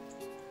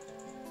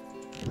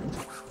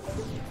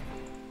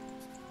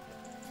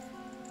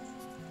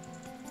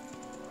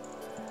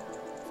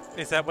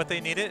 Is that what they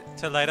needed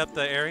to light up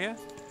the area?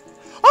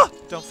 Ah!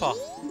 Don't fall.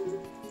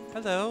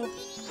 Hello.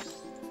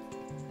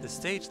 The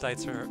stage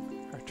lights are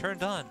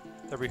turned on.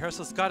 The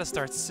rehearsal's gotta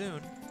start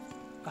soon.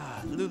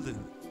 Ah, Lulu.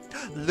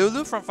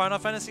 Lulu from Final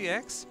Fantasy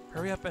X?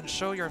 Hurry up and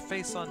show your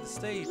face on the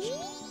stage.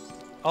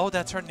 Oh,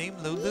 that's her name,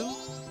 Lulu?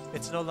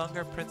 It's no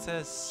longer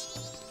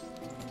Princess...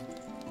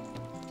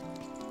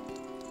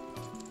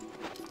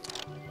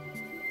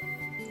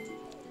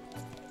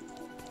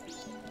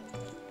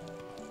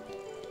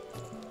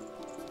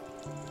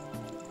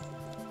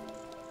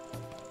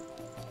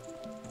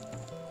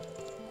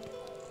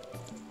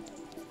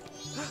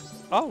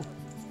 Oh!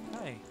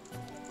 Hi.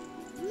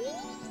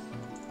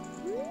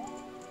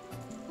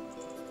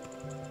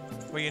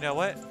 Well, you know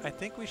what? I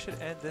think we should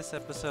end this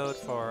episode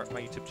for my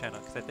YouTube channel,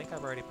 because I think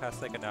I've already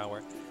passed like an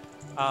hour.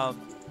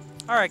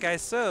 Alright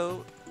guys,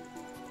 so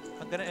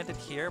I'm going to end it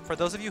here. For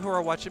those of you who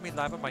are watching me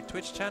live on my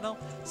Twitch channel,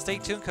 stay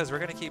tuned because we're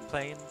going to keep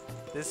playing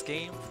this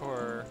game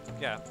for,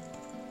 yeah,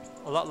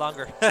 a lot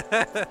longer.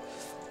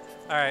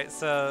 Alright,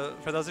 so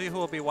for those of you who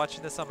will be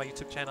watching this on my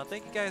YouTube channel,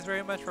 thank you guys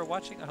very much for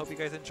watching. I hope you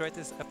guys enjoyed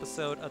this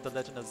episode of The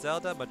Legend of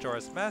Zelda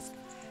Majora's Mask.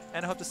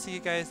 And I hope to see you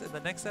guys in the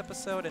next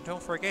episode. And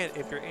don't forget,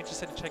 if you're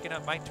interested in checking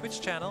out my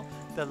Twitch channel,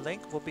 the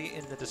link will be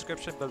in the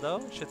description below.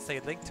 It should say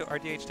link to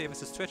RDH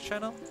Davis's Twitch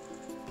channel.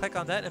 Click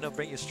on that and it'll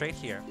bring you straight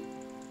here.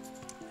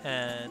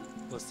 And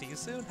we'll see you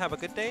soon. Have a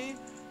good day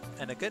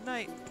and a good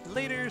night.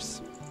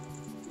 Laters!